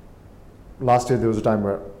last year there was a time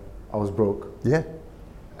where I was broke, Yeah.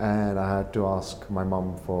 and I had to ask my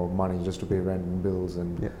mum for money just to pay rent and bills,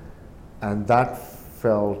 and Yeah. and that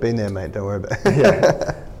felt Been there, mate. Don't worry about it.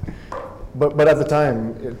 yeah. But at the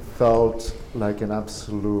time it felt like an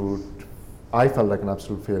absolute. I felt like an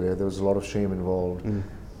absolute failure. There was a lot of shame involved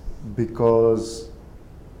because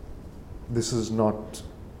this is not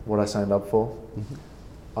what I signed up for.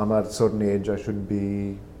 I'm at a certain age. I should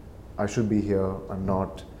be here. I'm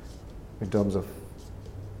not in terms of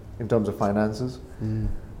finances. And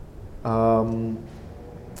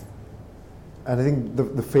I think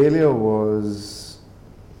the failure was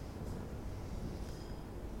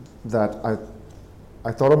that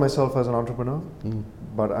I thought of myself as an entrepreneur,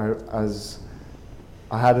 but I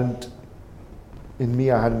hadn't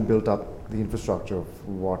built up the infrastructure of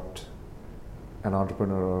what an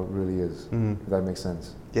entrepreneur really is, if that makes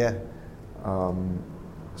sense. Yeah.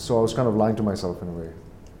 So I was kind of lying to myself in a way.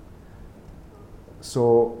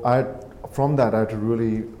 So from that I had to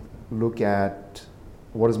really look at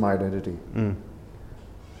what is my identity.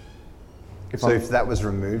 If that was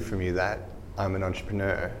removed from you, that I'm an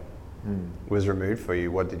entrepreneur was removed for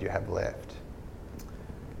you, what did you have left?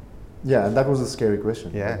 Yeah, and that was a scary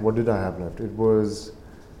question. Yeah. Like, what did I have left? It was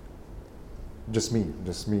just me,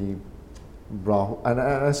 Rahul. And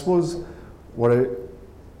I suppose what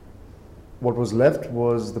was left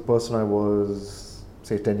was the person I was,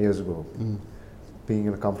 say, 10 years ago, being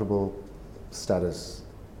in a comfortable status,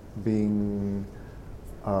 being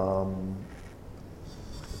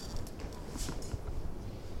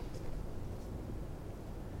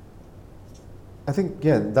I think,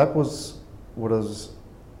 yeah, that was what I was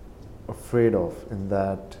afraid of, in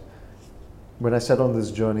that when I set on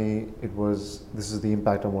this journey, this is the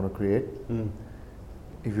impact I want to create.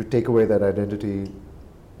 If you take away that identity,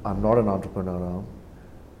 I'm not an entrepreneur now,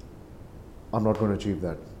 I'm not going to achieve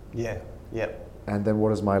that. Yeah. Yep. And then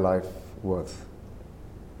what is my life worth?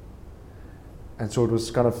 And so it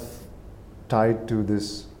was kind of tied to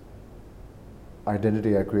this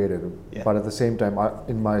identity I created, but at the same time,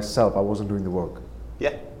 in myself, I wasn't doing the work.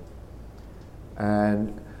 Yeah.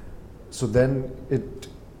 And so then it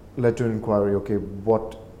led to an inquiry, okay,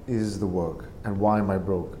 what is the work and why am I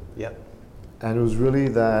broke? Yep. And it was really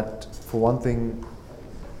that, for one thing,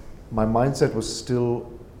 my mindset was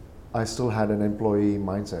I still had an employee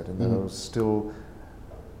mindset, and then I was still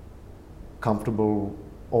comfortable,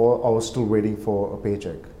 or I was still waiting for a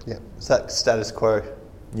paycheck. Yeah. Is that status quo?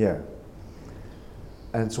 Yeah.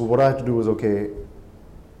 And so what I had to do was, okay,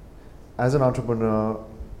 as an entrepreneur,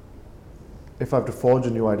 if I have to forge a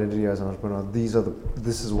new identity as an entrepreneur, this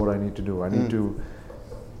is what I need to do. I need to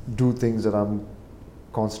do things that I'm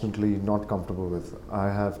constantly not comfortable with. I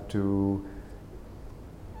have to,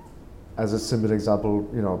 as a simple example,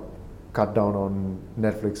 cut down on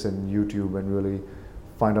Netflix and YouTube and really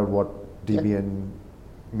find out what DBN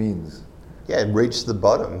means. Yeah, reach the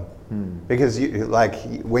bottom. Because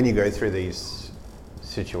when you go through these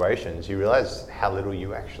situations, you realize how little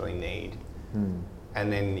you actually need.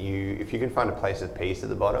 And then if you can find a place of peace at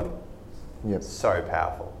the bottom, it's so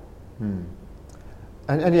powerful. And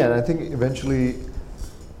I think eventually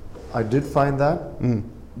I did find that,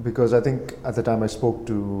 because I think at the time I spoke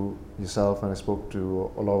to yourself and I spoke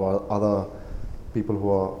to a lot of other people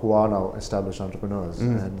who are now established entrepreneurs,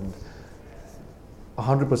 and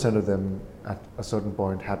 100% of them at a certain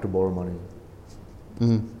point had to borrow money.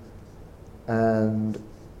 And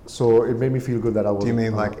so it made me feel good that I was. Do you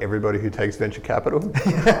mean like everybody who takes venture capital?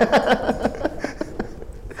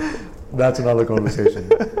 That's another conversation.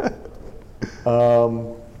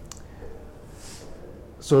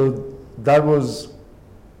 So that was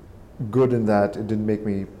good in that it didn't make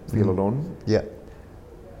me feel alone. Yeah.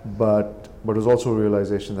 But it was also a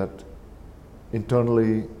realization that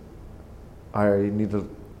internally I needed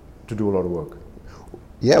to do a lot of work.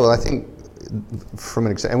 Yeah, well, I think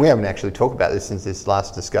and we haven't actually talked about this since this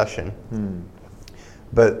last discussion,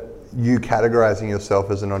 but you categorizing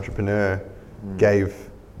yourself as an entrepreneur gave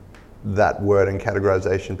that word and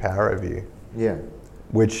categorization power over you. Yeah.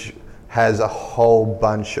 Which has a whole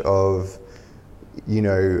bunch of,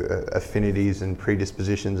 affinities and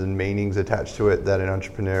predispositions and meanings attached to it that an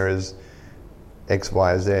entrepreneur is X,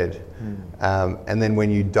 Y, Z. And then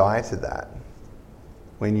when you die to that,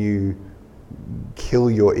 when you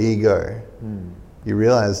kill your ego, you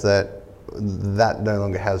realize that that no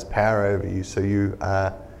longer has power over you, so you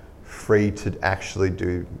are free to actually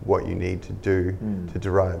do what you need to do to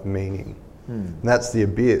derive meaning. And that's the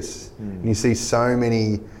abyss. And you see so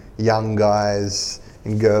many young guys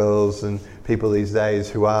and girls and people these days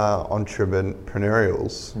who are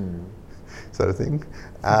entrepreneurials, sort of thing,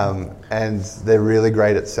 and they're really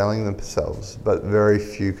great at selling themselves, but very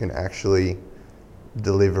few can actually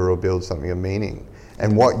deliver or build something of meaning.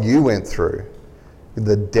 And what you went through,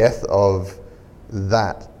 the death of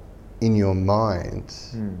that in your mind,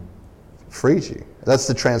 freed you. That's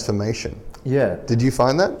the transformation. Yeah. Did you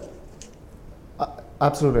find that?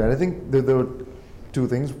 Absolutely. And I think there were two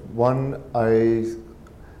things. One, I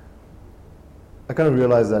kind of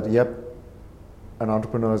realized that, yep, an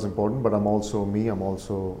entrepreneur is important, but I'm also me, I'm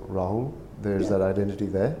also Rahul. There's that identity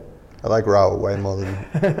there. I like Rahul way more than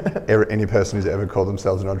any person who's ever called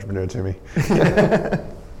themselves an entrepreneur to me.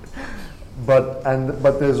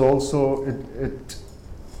 But there's also,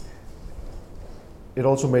 it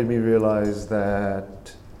also made me realize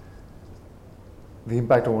that the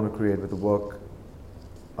impact I want to create with the work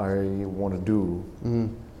I want to do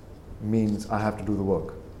means I have to do the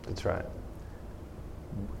work. That's right.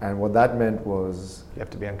 And what that meant was You have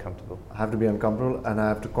to be uncomfortable. I have to be uncomfortable, and I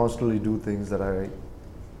have to constantly do things that I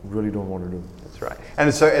really don't want to do. That's right. And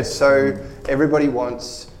it's so everybody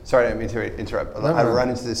wants, sorry, I don't mean to interrupt. I run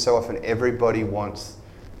into this so often. Everybody wants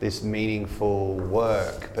this meaningful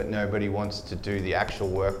work, but nobody wants to do the actual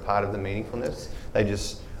work part of the meaningfulness. I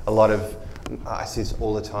see this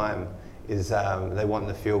all the time, is they want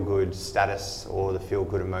the feel-good status or the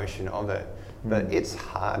feel-good emotion of it. But it's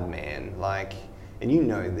hard, man. And you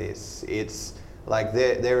know this. It's like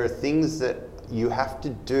there are things that you have to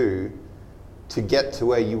do to get to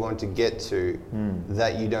where you want to get to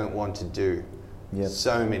that you don't want to do. Yep.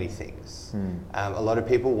 So many things. A lot of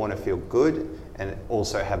people want to feel good and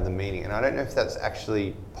also have the meaning. And I don't know if that's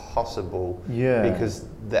actually possible, because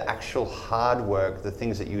the actual hard work, the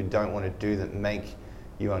things that you don't want to do that make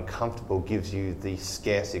you uncomfortable, gives you the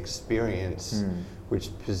scarce experience,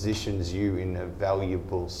 which positions you in a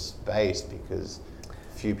valuable space, because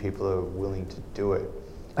few people are willing to do it.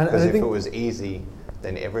 Because if it was easy,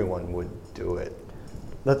 then everyone would do it.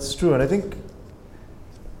 That's true. And I think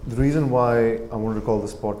the reason why I wanted to call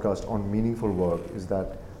this podcast On Meaningful Work is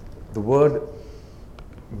that the word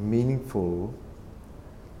meaningful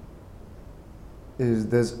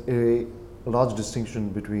there's a large distinction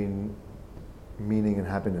between meaning and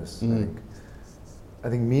happiness. I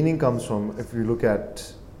think meaning comes from, if you look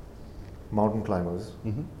at mountain climbers,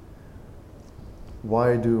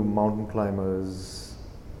 why do mountain climbers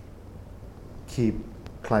keep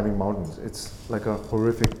climbing mountains? It's like a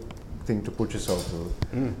horrific thing to put yourself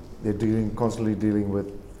through. They're constantly dealing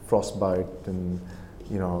with frostbite and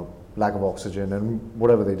lack of oxygen and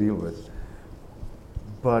whatever they deal with.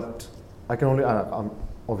 But I'm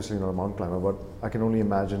obviously not a mountain climber, but I can only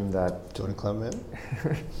imagine that. Do you want to climb, man?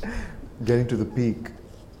 Getting to the peak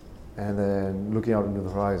and then looking out into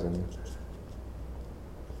the horizon,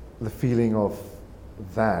 the feeling of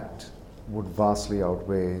that would vastly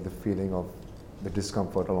outweigh the feeling of the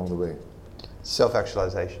discomfort along the way.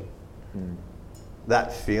 Self-actualization.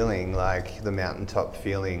 That feeling, like the mountaintop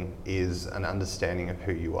feeling, is an understanding of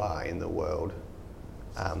who you are in the world.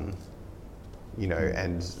 And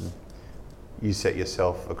you set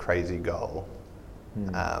yourself a crazy goal.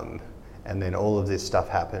 And then all of this stuff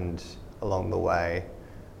happened along the way.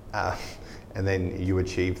 And then you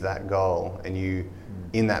achieved that goal, and you,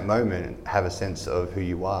 in that moment, have a sense of who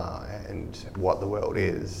you are and what the world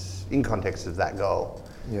is in context of that goal.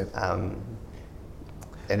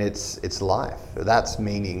 And it's life. That's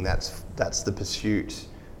meaning. That's the pursuit.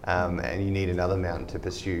 And you need another mountain to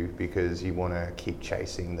pursue, because you want to keep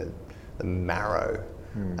chasing the marrow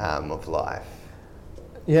of life.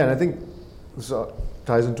 Yeah, and I think this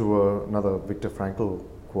ties into another Viktor Frankl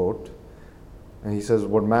quote. And he says,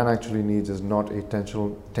 what man actually needs is not a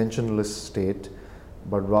tensionless state,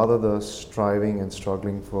 but rather the striving and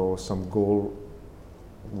struggling for some goal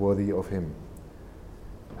worthy of him.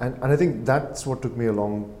 And I think that's what took me a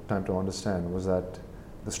long time to understand, was that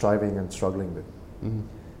the striving and struggling bit.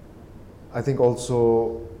 I think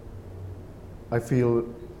also, I feel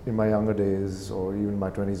in my younger days, or even my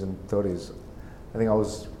 20s and 30s, I think I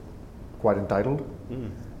was quite entitled,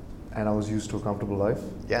 and I was used to a comfortable life.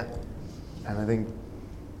 Yeah. And I think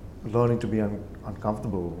learning to be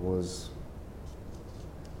uncomfortable was,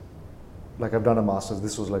 like, I've done a master's,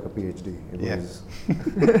 this was like a PhD.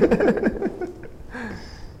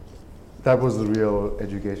 That was the real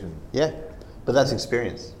education. Yeah, but that's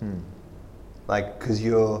experience. Like, because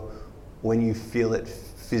when you feel it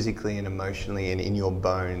physically and emotionally and in your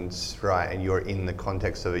bones, right? And you're in the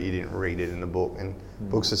context of it. You didn't read it in a book, and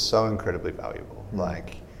books are so incredibly valuable.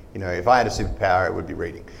 Like, you know, if I had a superpower, it would be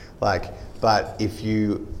reading. Like, but the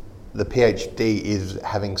PhD is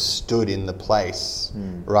having stood in the place,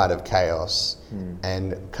 right, of chaos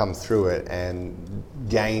and come through it and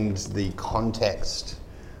gained the context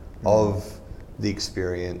of the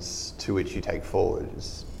experience to which you take forward.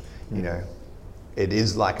 It's, you know, it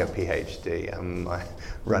is like a PhD. I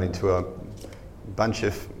run into a bunch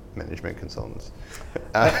of management consultants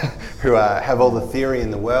who have all the theory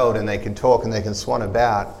in the world, and they can talk and they can swan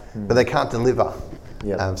about, but they can't deliver.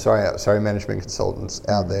 Yeah. Sorry, management consultants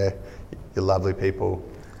out there, you're lovely people.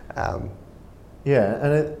 Well,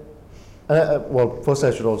 first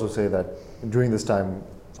I should also say that during this time,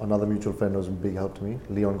 another mutual friend was a big help to me,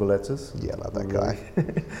 Leon Goletzis. Yeah, love that guy.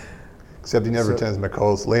 Except he never returns my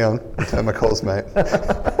calls. Leon, return my calls, mate.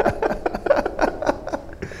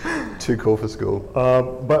 Too cool for school.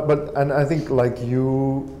 But I think like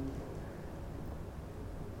you,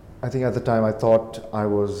 I think at the time I thought I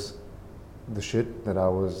was the shit, that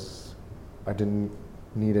I didn't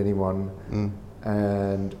need anyone,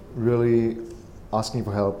 and really asking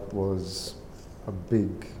for help was a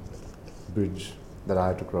big bridge that I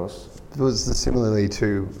had to cross. It was similarly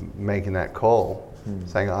to making that call,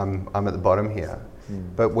 saying I'm at the bottom here.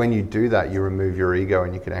 But when you do that, you remove your ego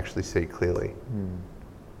and you can actually see clearly.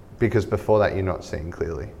 Because before that, you're not seeing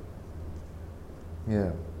clearly.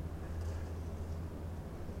 Yeah.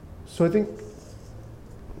 So I think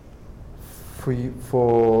for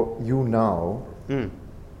you now, in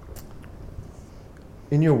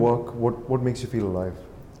your work, what makes you feel alive?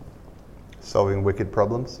 Solving wicked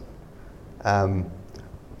problems.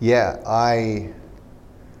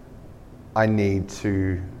 I need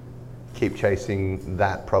to keep chasing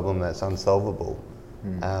that problem that's unsolvable.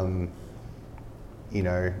 You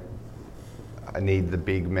know, I need the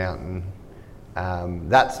big mountain.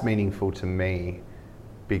 That's meaningful to me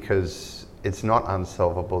because it's not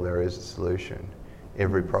unsolvable, there is a solution.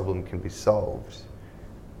 Every problem can be solved.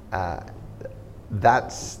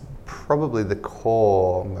 That's probably the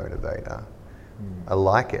core motivator. I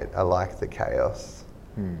like it. I like the chaos.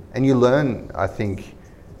 And you learn, I think,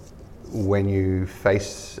 when you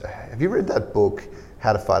face... Have you read that book,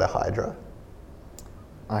 How to Fight a Hydra?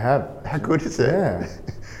 I have. How good is it?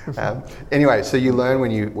 Yeah. Anyway, so you learn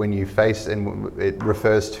when you face, and it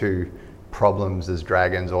refers to problems as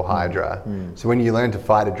dragons or hydra. So when you learn to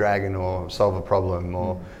fight a dragon or solve a problem,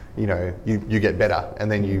 or you know, you get better, and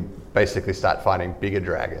then you basically start fighting bigger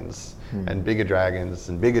dragons and bigger dragons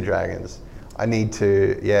and bigger dragons. I need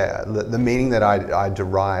to, the meaning that I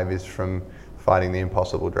derive is from fighting the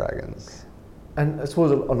impossible dragons. And I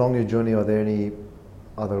suppose along your journey, are there any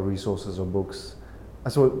other resources or books, I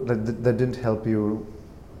suppose, that didn't help you,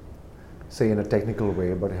 say in a technical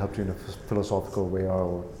way, but helped you in a philosophical way,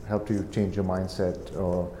 or helped you change your mindset,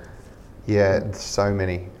 or? Yeah, so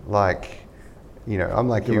many. Like, you know, I'm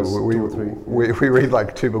like you. We read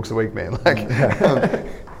like 2 books a week, man. Like,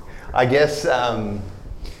 I guess.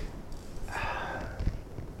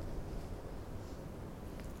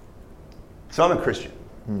 So I'm a Christian,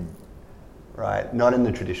 right? Not in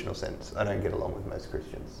the traditional sense. I don't get along with most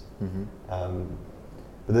Christians.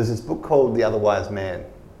 But there's this book called The Other Wise Man,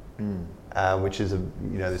 which is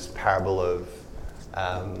this parable of,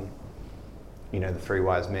 the 3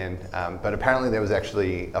 wise men. But apparently there was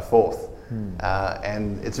actually a 4th,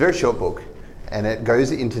 and it's a very short book, and it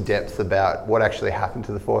goes into depth about what actually happened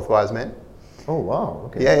to the 4th wise man. Oh wow!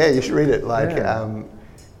 Okay. Yeah, you should read it. Like,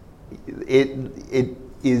 it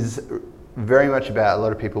is very much about, a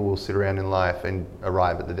lot of people will sit around in life and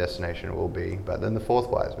arrive at the destination it will be, but then the 4th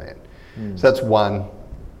wise man. So that's one.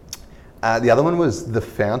 The other one was The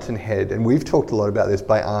Fountainhead, and we've talked a lot about this,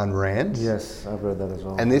 by Ayn Rand. Yes, I've read that as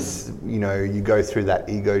well. And this, you go through that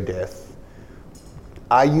ego death.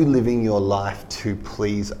 Are you living your life to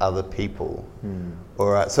please other people?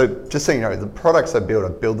 Or so just so you know, the products I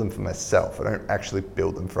build them for myself. I don't actually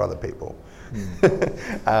build them for other people.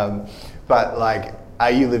 But like, are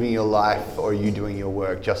you living your life, or are you doing your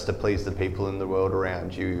work just to please the people in the world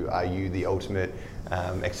around you? Are you the ultimate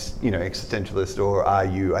existentialist, or are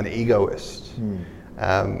you an egoist?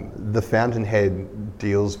 The Fountainhead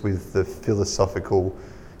deals with the philosophical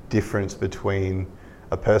difference between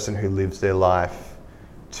a person who lives their life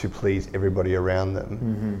to please everybody around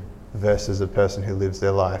them versus a person who lives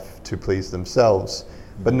their life to please themselves,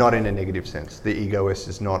 but not in a negative sense. The egoist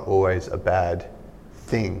is not always a bad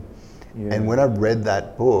thing. Yeah. And when I read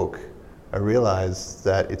that book, I realized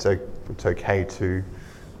that it's okay to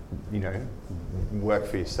work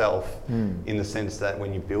for yourself in the sense that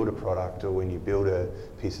when you build a product or when you build a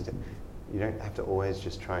piece of you don't have to always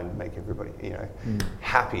just try and make everybody,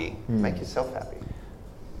 happy. Make yourself happy.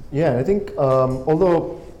 Yeah, I think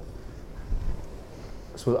although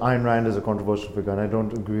so Ayn Rand is a controversial figure, and I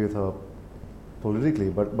don't agree with her politically,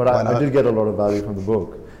 but I did get a lot of value from the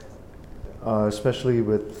book, especially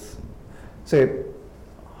with, say,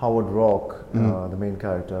 Howard Rock, the main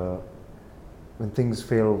character. When things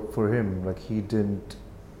failed for him, like he didn't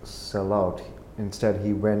sell out. Instead,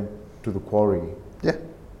 he went to the quarry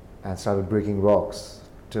and started breaking rocks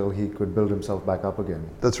till he could build himself back up again.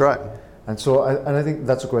 That's right. And so, I think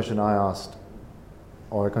that's a question I asked,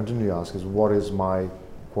 or I continue to ask, is what is my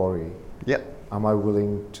quarry? Yep. Am I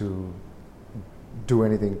willing to do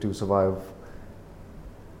anything to survive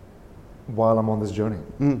while I'm on this journey?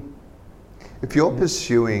 If you're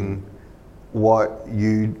pursuing what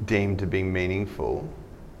you deem to be meaningful,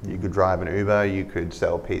 you could drive an Uber, you could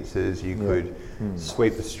sell pizzas, you could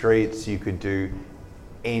sweep the streets, you could do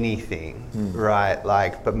anything, right?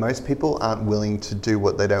 But most people aren't willing to do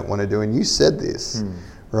what they don't want to do. And you said this,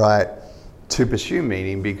 right? To pursue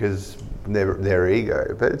meaning because their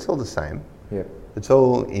ego, but it's all the same. Yeah. It's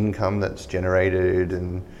all income that's generated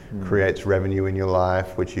and creates revenue in your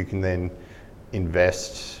life, which you can then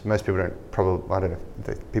invest. Most people I don't know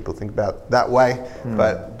if people think about it that way,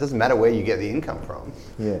 but it doesn't matter where you get the income from.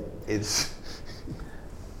 Yeah. It's...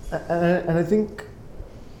 And I think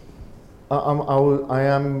I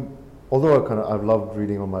am, although I've loved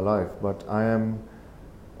reading all my life, but I am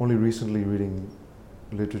only recently reading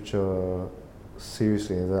literature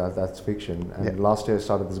seriously. That's fiction. And last year I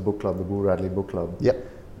started this book club, the Boo Radley Book Club,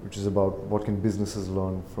 which is about what can businesses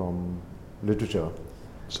learn from literature.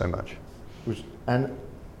 So much. And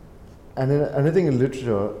I think in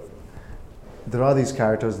literature, there are these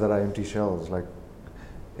characters that are empty shells. Like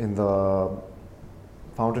in the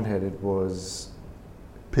Fountainhead, it was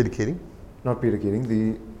Peter Keating? Not Peter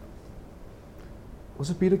Keating. Was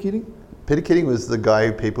it Peter Keating? Peter Keating was the guy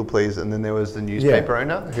who people pleased, and then there was the newspaper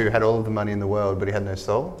owner who had all of the money in the world, but he had no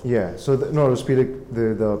soul. Yeah. So it was Peter,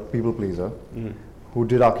 the people pleaser, who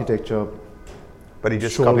did architecture. But he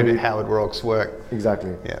just copied Howard Roark's work.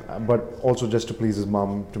 Exactly. Yeah. But also just to please his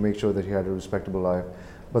mum, to make sure that he had a respectable life.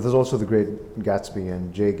 But there's also the great Gatsby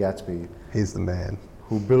and Jay Gatsby. He's the man.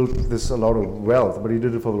 Who built a lot of wealth, but he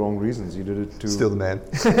did it for the wrong reasons. He did it to... Still the man.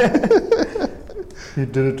 He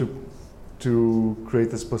did it to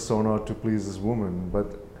create this persona to please this woman.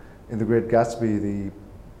 But in the great Gatsby, the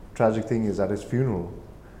tragic thing is at his funeral,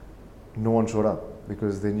 no one showed up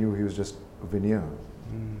because they knew he was just a veneer.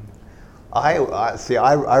 I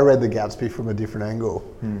read the Gatsby from a different angle,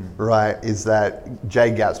 right? Is that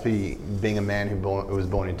Jay Gatsby, being a man who was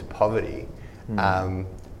born into poverty,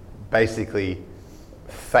 basically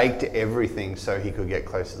faked everything so he could get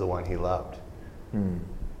close to the one he loved.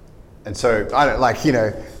 And so,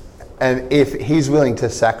 and if he's willing to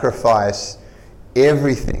sacrifice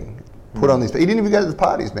everything, put on this, he didn't even go to the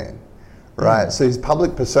parties, man, right? So his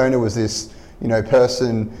public persona was this,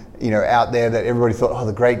 person, out there that everybody thought, oh,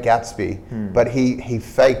 the great Gatsby. But he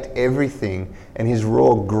faked everything, and his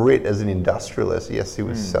raw grit as an industrialist, yes, he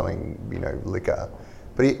was selling, liquor,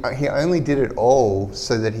 but he only did it all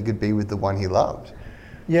so that he could be with the one he loved.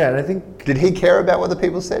 Yeah, and I think... Did he care about what the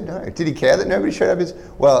people said? No. Did he care that nobody showed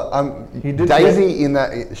up? He did. Daisy, in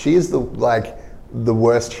that, she is the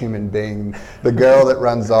worst human being, the girl that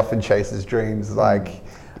runs off and chases dreams,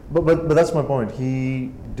 But that's my point.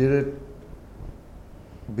 He did it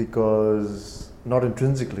because, not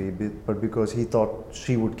intrinsically, but because he thought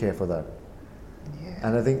she would care for that. Yeah.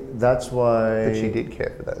 And I think that's why... But she did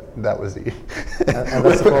care for that. That was the... and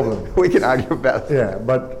that's the problem. We can argue about that. Yeah,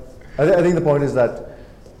 but I think the point is that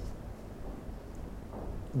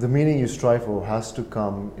the meaning you strive for has to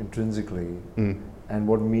come intrinsically, and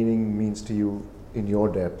what meaning means to you in your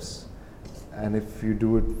depths. And if you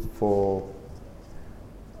do it for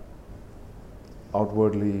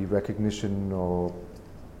outwardly recognition or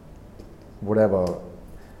whatever,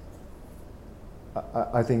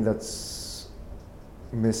 I think that's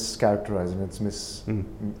mischaracterized,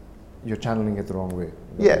 and you're channeling it the wrong way.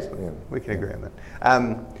 Yeah, we can agree on that.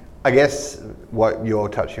 I guess what you're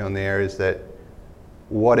touching on there is that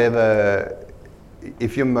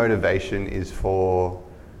if your motivation is for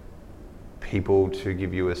people to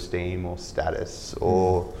give you esteem or status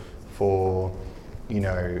or for,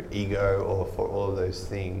 ego or for all of those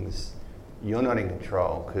things, you're not in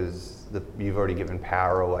control because you've already given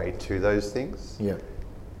power away to those things. Yeah.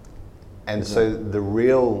 And so the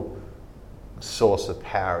real source of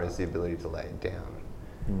power is the ability to lay it down.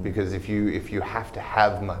 Because if you have to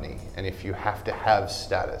have money, and if you have to have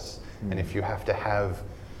status, and if you have to have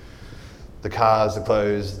the cars, the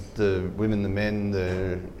clothes, the women, the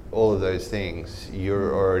men, all of those things,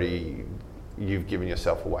 you've given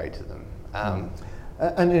yourself away to them.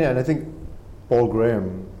 And I think Paul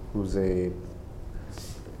Graham, who's the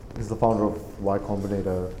founder of Y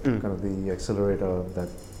Combinator, kind of the accelerator that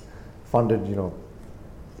funded, all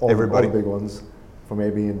the big ones, from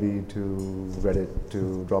Airbnb to Reddit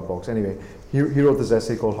to Dropbox. Anyway, he wrote this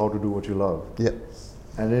essay called How to Do What You Love. Yep.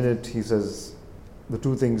 And in it, he says the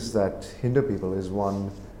two things that hinder people is one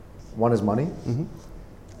is money,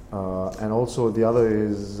 and also the other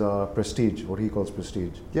is prestige, what he calls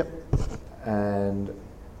prestige. Yep. And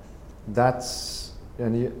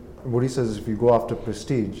what he says is, if you go after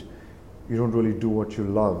prestige, you don't really do what you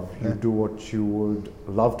love. You do what you would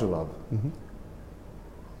love to love.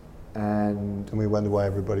 And we wonder why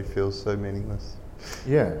everybody feels so meaningless.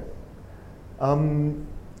 Yeah.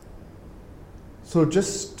 So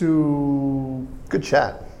just to good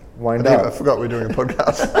chat. Wind up. I forgot we're doing a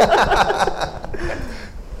podcast.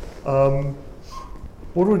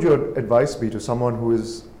 What would your advice be to someone who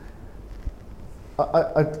is?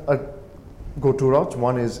 I go two routes.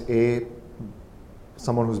 One is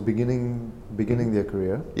someone who's beginning their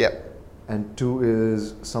career. Yep. And two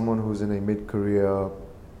is someone who's in a mid-career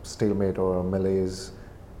stalemate or a malaise,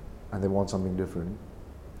 and they want something different.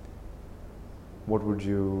 What would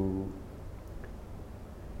you?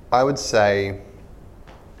 I would say,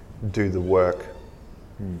 do the work.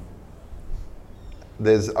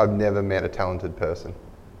 I've never met a talented person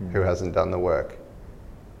who hasn't done the work.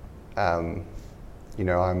 I'm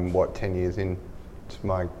 10 years into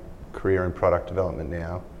my career in product development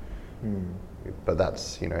now, but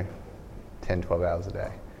that's 10, 12 hours a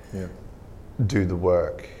day. Yeah. Do the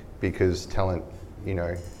work, because talent,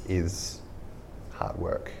 is hard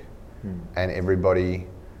work. And everybody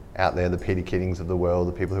out there, the Peter Kittings of the world,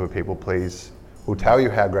 the people who are people please, will tell you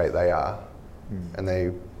how great they are, and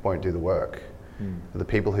they won't do the work. But the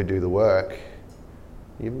people who do the work,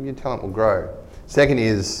 your talent will grow. Second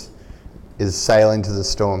is sail into the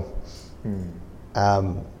storm.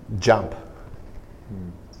 Jump.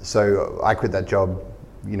 So I quit that job,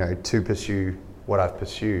 to pursue what I've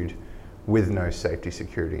pursued with no safety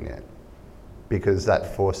security net, because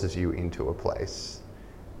that forces you into a place.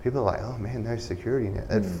 People are like, oh man, no security net.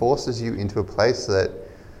 It forces you into a place that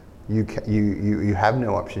you have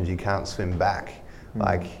no options. You can't swim back.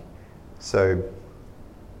 So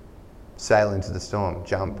sail into the storm,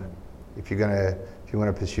 jump. If you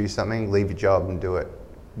want to pursue something, leave your job and do it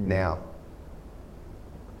now.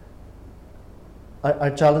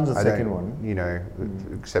 I challenge the second one.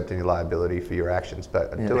 Accept any liability for your actions,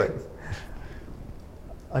 but do it.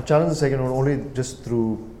 I challenge the second one only just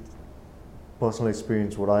through personal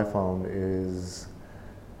experience. What I found is,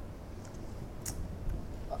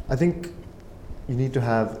 I think you need to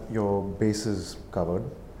have your bases covered.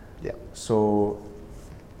 Yeah. So,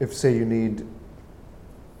 if say you need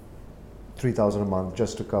 $3,000 a month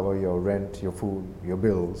just to cover your rent, your food, your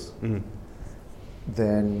bills,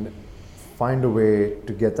 then find a way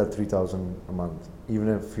to get that $3,000 a month. Even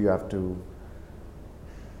if you have to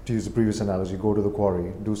use the previous analogy, go to the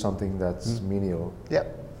quarry, do something that's menial. Yeah.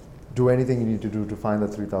 Do anything you need to do to find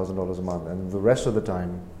that $3,000 a month, and the rest of the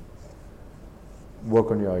time,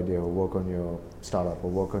 work on your idea, or work on your startup, or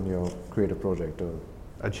work on your creative project, or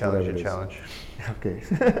a challenge. Okay.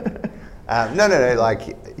 No.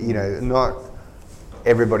 Not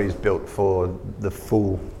everybody's built for the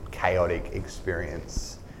full chaotic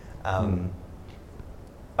experience.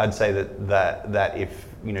 I'd say that if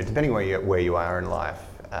depending where you are in life,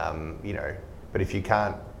 but if you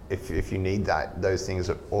can't, if you need that, those things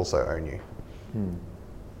also own you.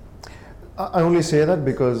 I only say that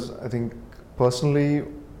because I think personally,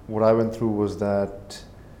 what I went through was that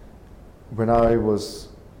when I was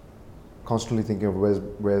constantly thinking of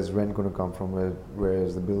where's rent going to come from,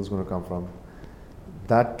 where's the bills going to come from,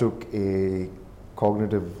 that took a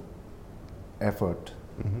cognitive effort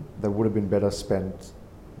that would have been better spent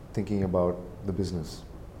thinking about the business.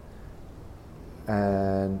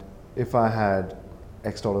 And if I had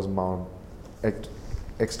X dollars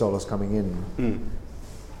coming in,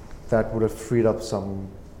 that would have freed up some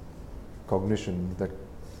cognition that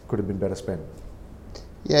could have been better spent.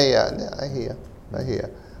 Yeah, I hear.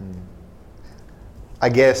 I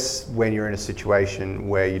guess when you're in a situation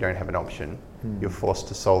where you don't have an option, you're forced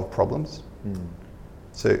to solve problems.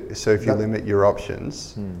 So if you limit your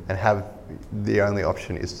options and have the only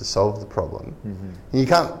option is to solve the problem, you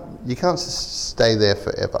can't stay there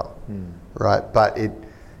forever, right? But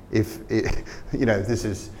this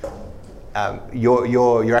is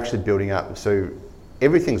you're actually building up. So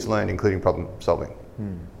everything's learned, including problem solving.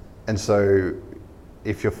 And so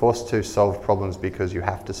if you're forced to solve problems because you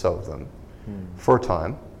have to solve them for a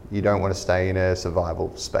time, you don't want to stay in a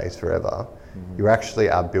survival space forever. You actually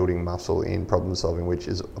are building muscle in problem solving, which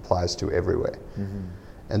applies to everywhere.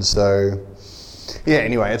 And so, yeah.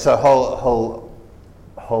 Anyway, it's a whole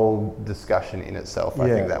discussion in itself. I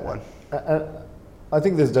think that one. I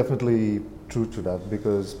think there's definitely truth to that,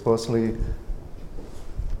 because personally,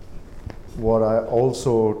 what I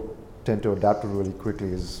also tend to adapt to really quickly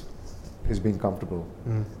is being comfortable.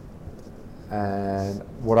 And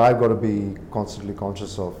what I've got to be constantly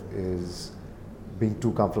conscious of is being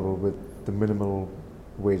too comfortable with the minimal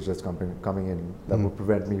wage that's coming in that will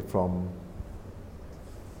prevent me from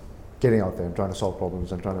getting out there and trying to solve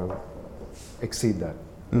problems and trying to exceed that.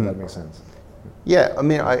 If that makes sense. Yeah, I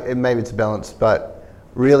mean, maybe it's a balance, but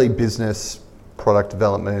really business, product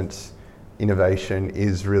development, innovation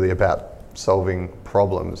is really about solving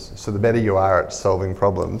problems. So the better you are at solving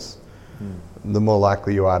problems, the more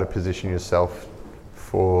likely you are to position yourself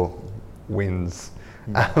for wins.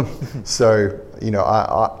 So, you know,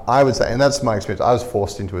 I would say, and that's my experience, I was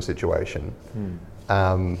forced into a situation,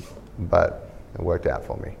 but it worked out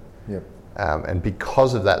for me. Yep. And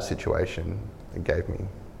because of that situation, it gave me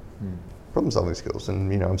problem solving skills,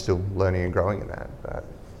 and, you know, I'm still learning and growing in that. But.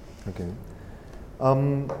 Okay.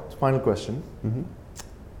 Final question.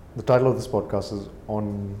 The title of this podcast is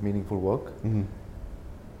On Meaningful Work.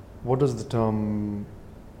 What does the term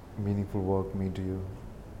meaningful work mean to you?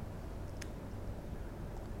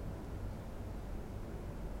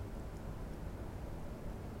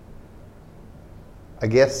 I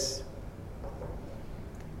guess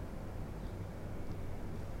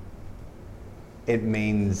it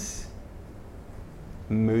means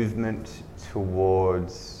movement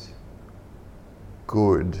towards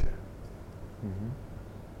good,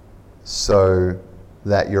 so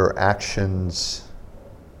that your actions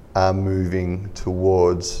are moving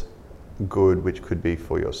towards good, which could be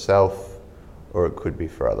for yourself or it could be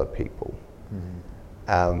for other people.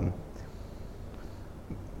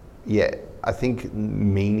 Yeah, I think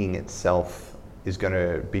meaning itself is going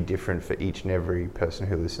to be different for each and every person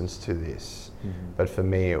who listens to this. But for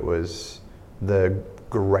me, it was the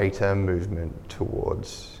greater movement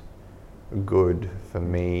towards good for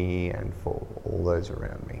me and for all those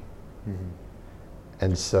around me.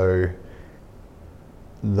 And so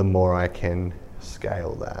the more I can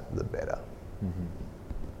scale that, the better.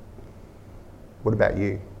 What about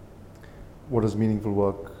you? What does meaningful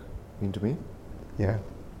work mean to me? Yeah.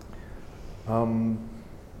 I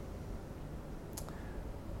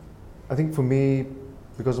think for me,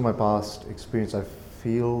 because of my past experience, I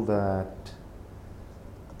feel that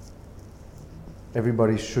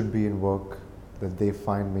everybody should be in work that they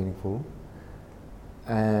find meaningful,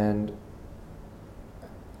 and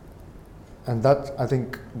that, I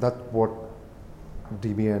think that's what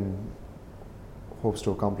DBN hopes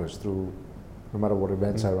to accomplish through, no matter what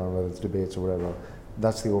events I run, whether it's debates or whatever.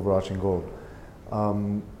 That's the overarching goal.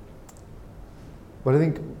 But I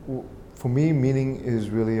think for me, meaning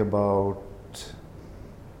is really about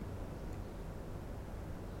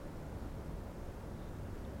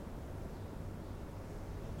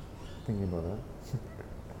thinking about that.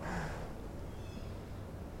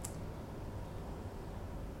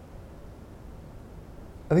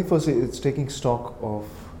 I think firstly, it's taking stock of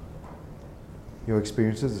your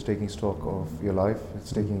experiences, it's taking stock of your life,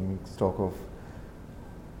 it's taking stock of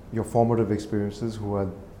your formative experiences who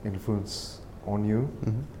had influence on you,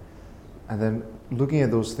 and then looking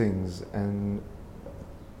at those things and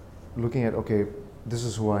looking at, okay, this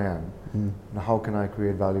is who I am, and how can I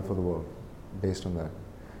create value for the world based on that.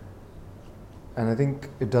 And I think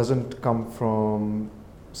it doesn't come from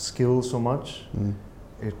skill so much,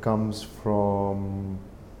 it comes from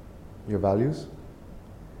your values,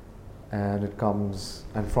 and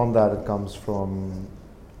from that it comes from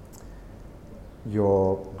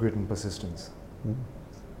your grit and persistence.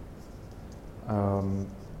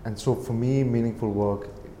 And so for me, meaningful work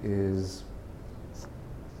is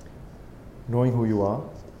knowing who you are,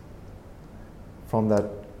 from that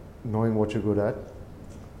knowing what you're good at,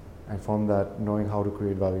 and from that knowing how to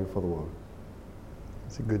create value for the world.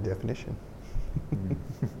 That's a good definition.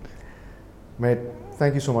 Mate,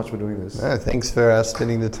 thank you so much for doing this. Thanks for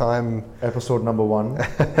spending the time. Episode number 1.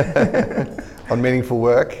 On meaningful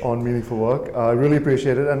work. On meaningful work. I really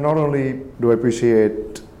appreciate it. And not only do I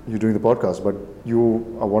appreciate you doing the podcast, but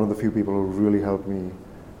you are one of the few people who really helped me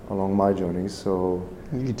along my journey. So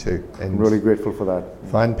you too. And I'm really grateful for that.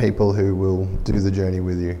 Find people who will do the journey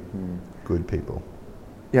with you. Good people.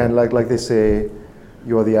 Yeah, and like they say,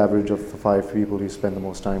 you are the average of the 5 people you spend the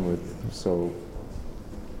most time with. So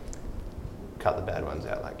cut the bad ones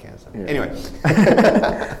out like cancer. Yeah. Anyway.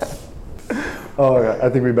 Oh, yeah, I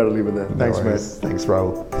think we better leave it there. Thanks, No worries. mate. Thanks,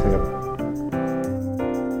 Rahul. See ya.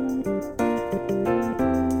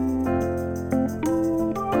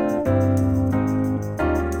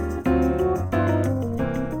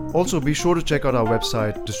 Also, be sure to check out our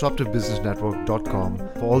website, disruptivebusinessnetwork.com,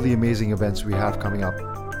 for all the amazing events we have coming up.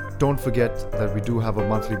 Don't forget that we do have a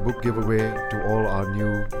monthly book giveaway to all our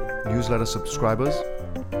new newsletter subscribers.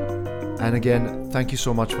 And again, thank you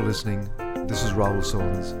so much for listening. This is Rahul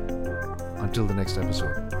Sohns. Until the next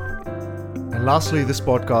episode. And lastly, this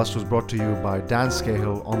podcast was brought to you by Dan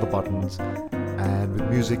Scahill on the buttons and with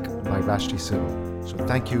music by Vashti Civil. So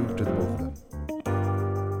thank you to the both of them.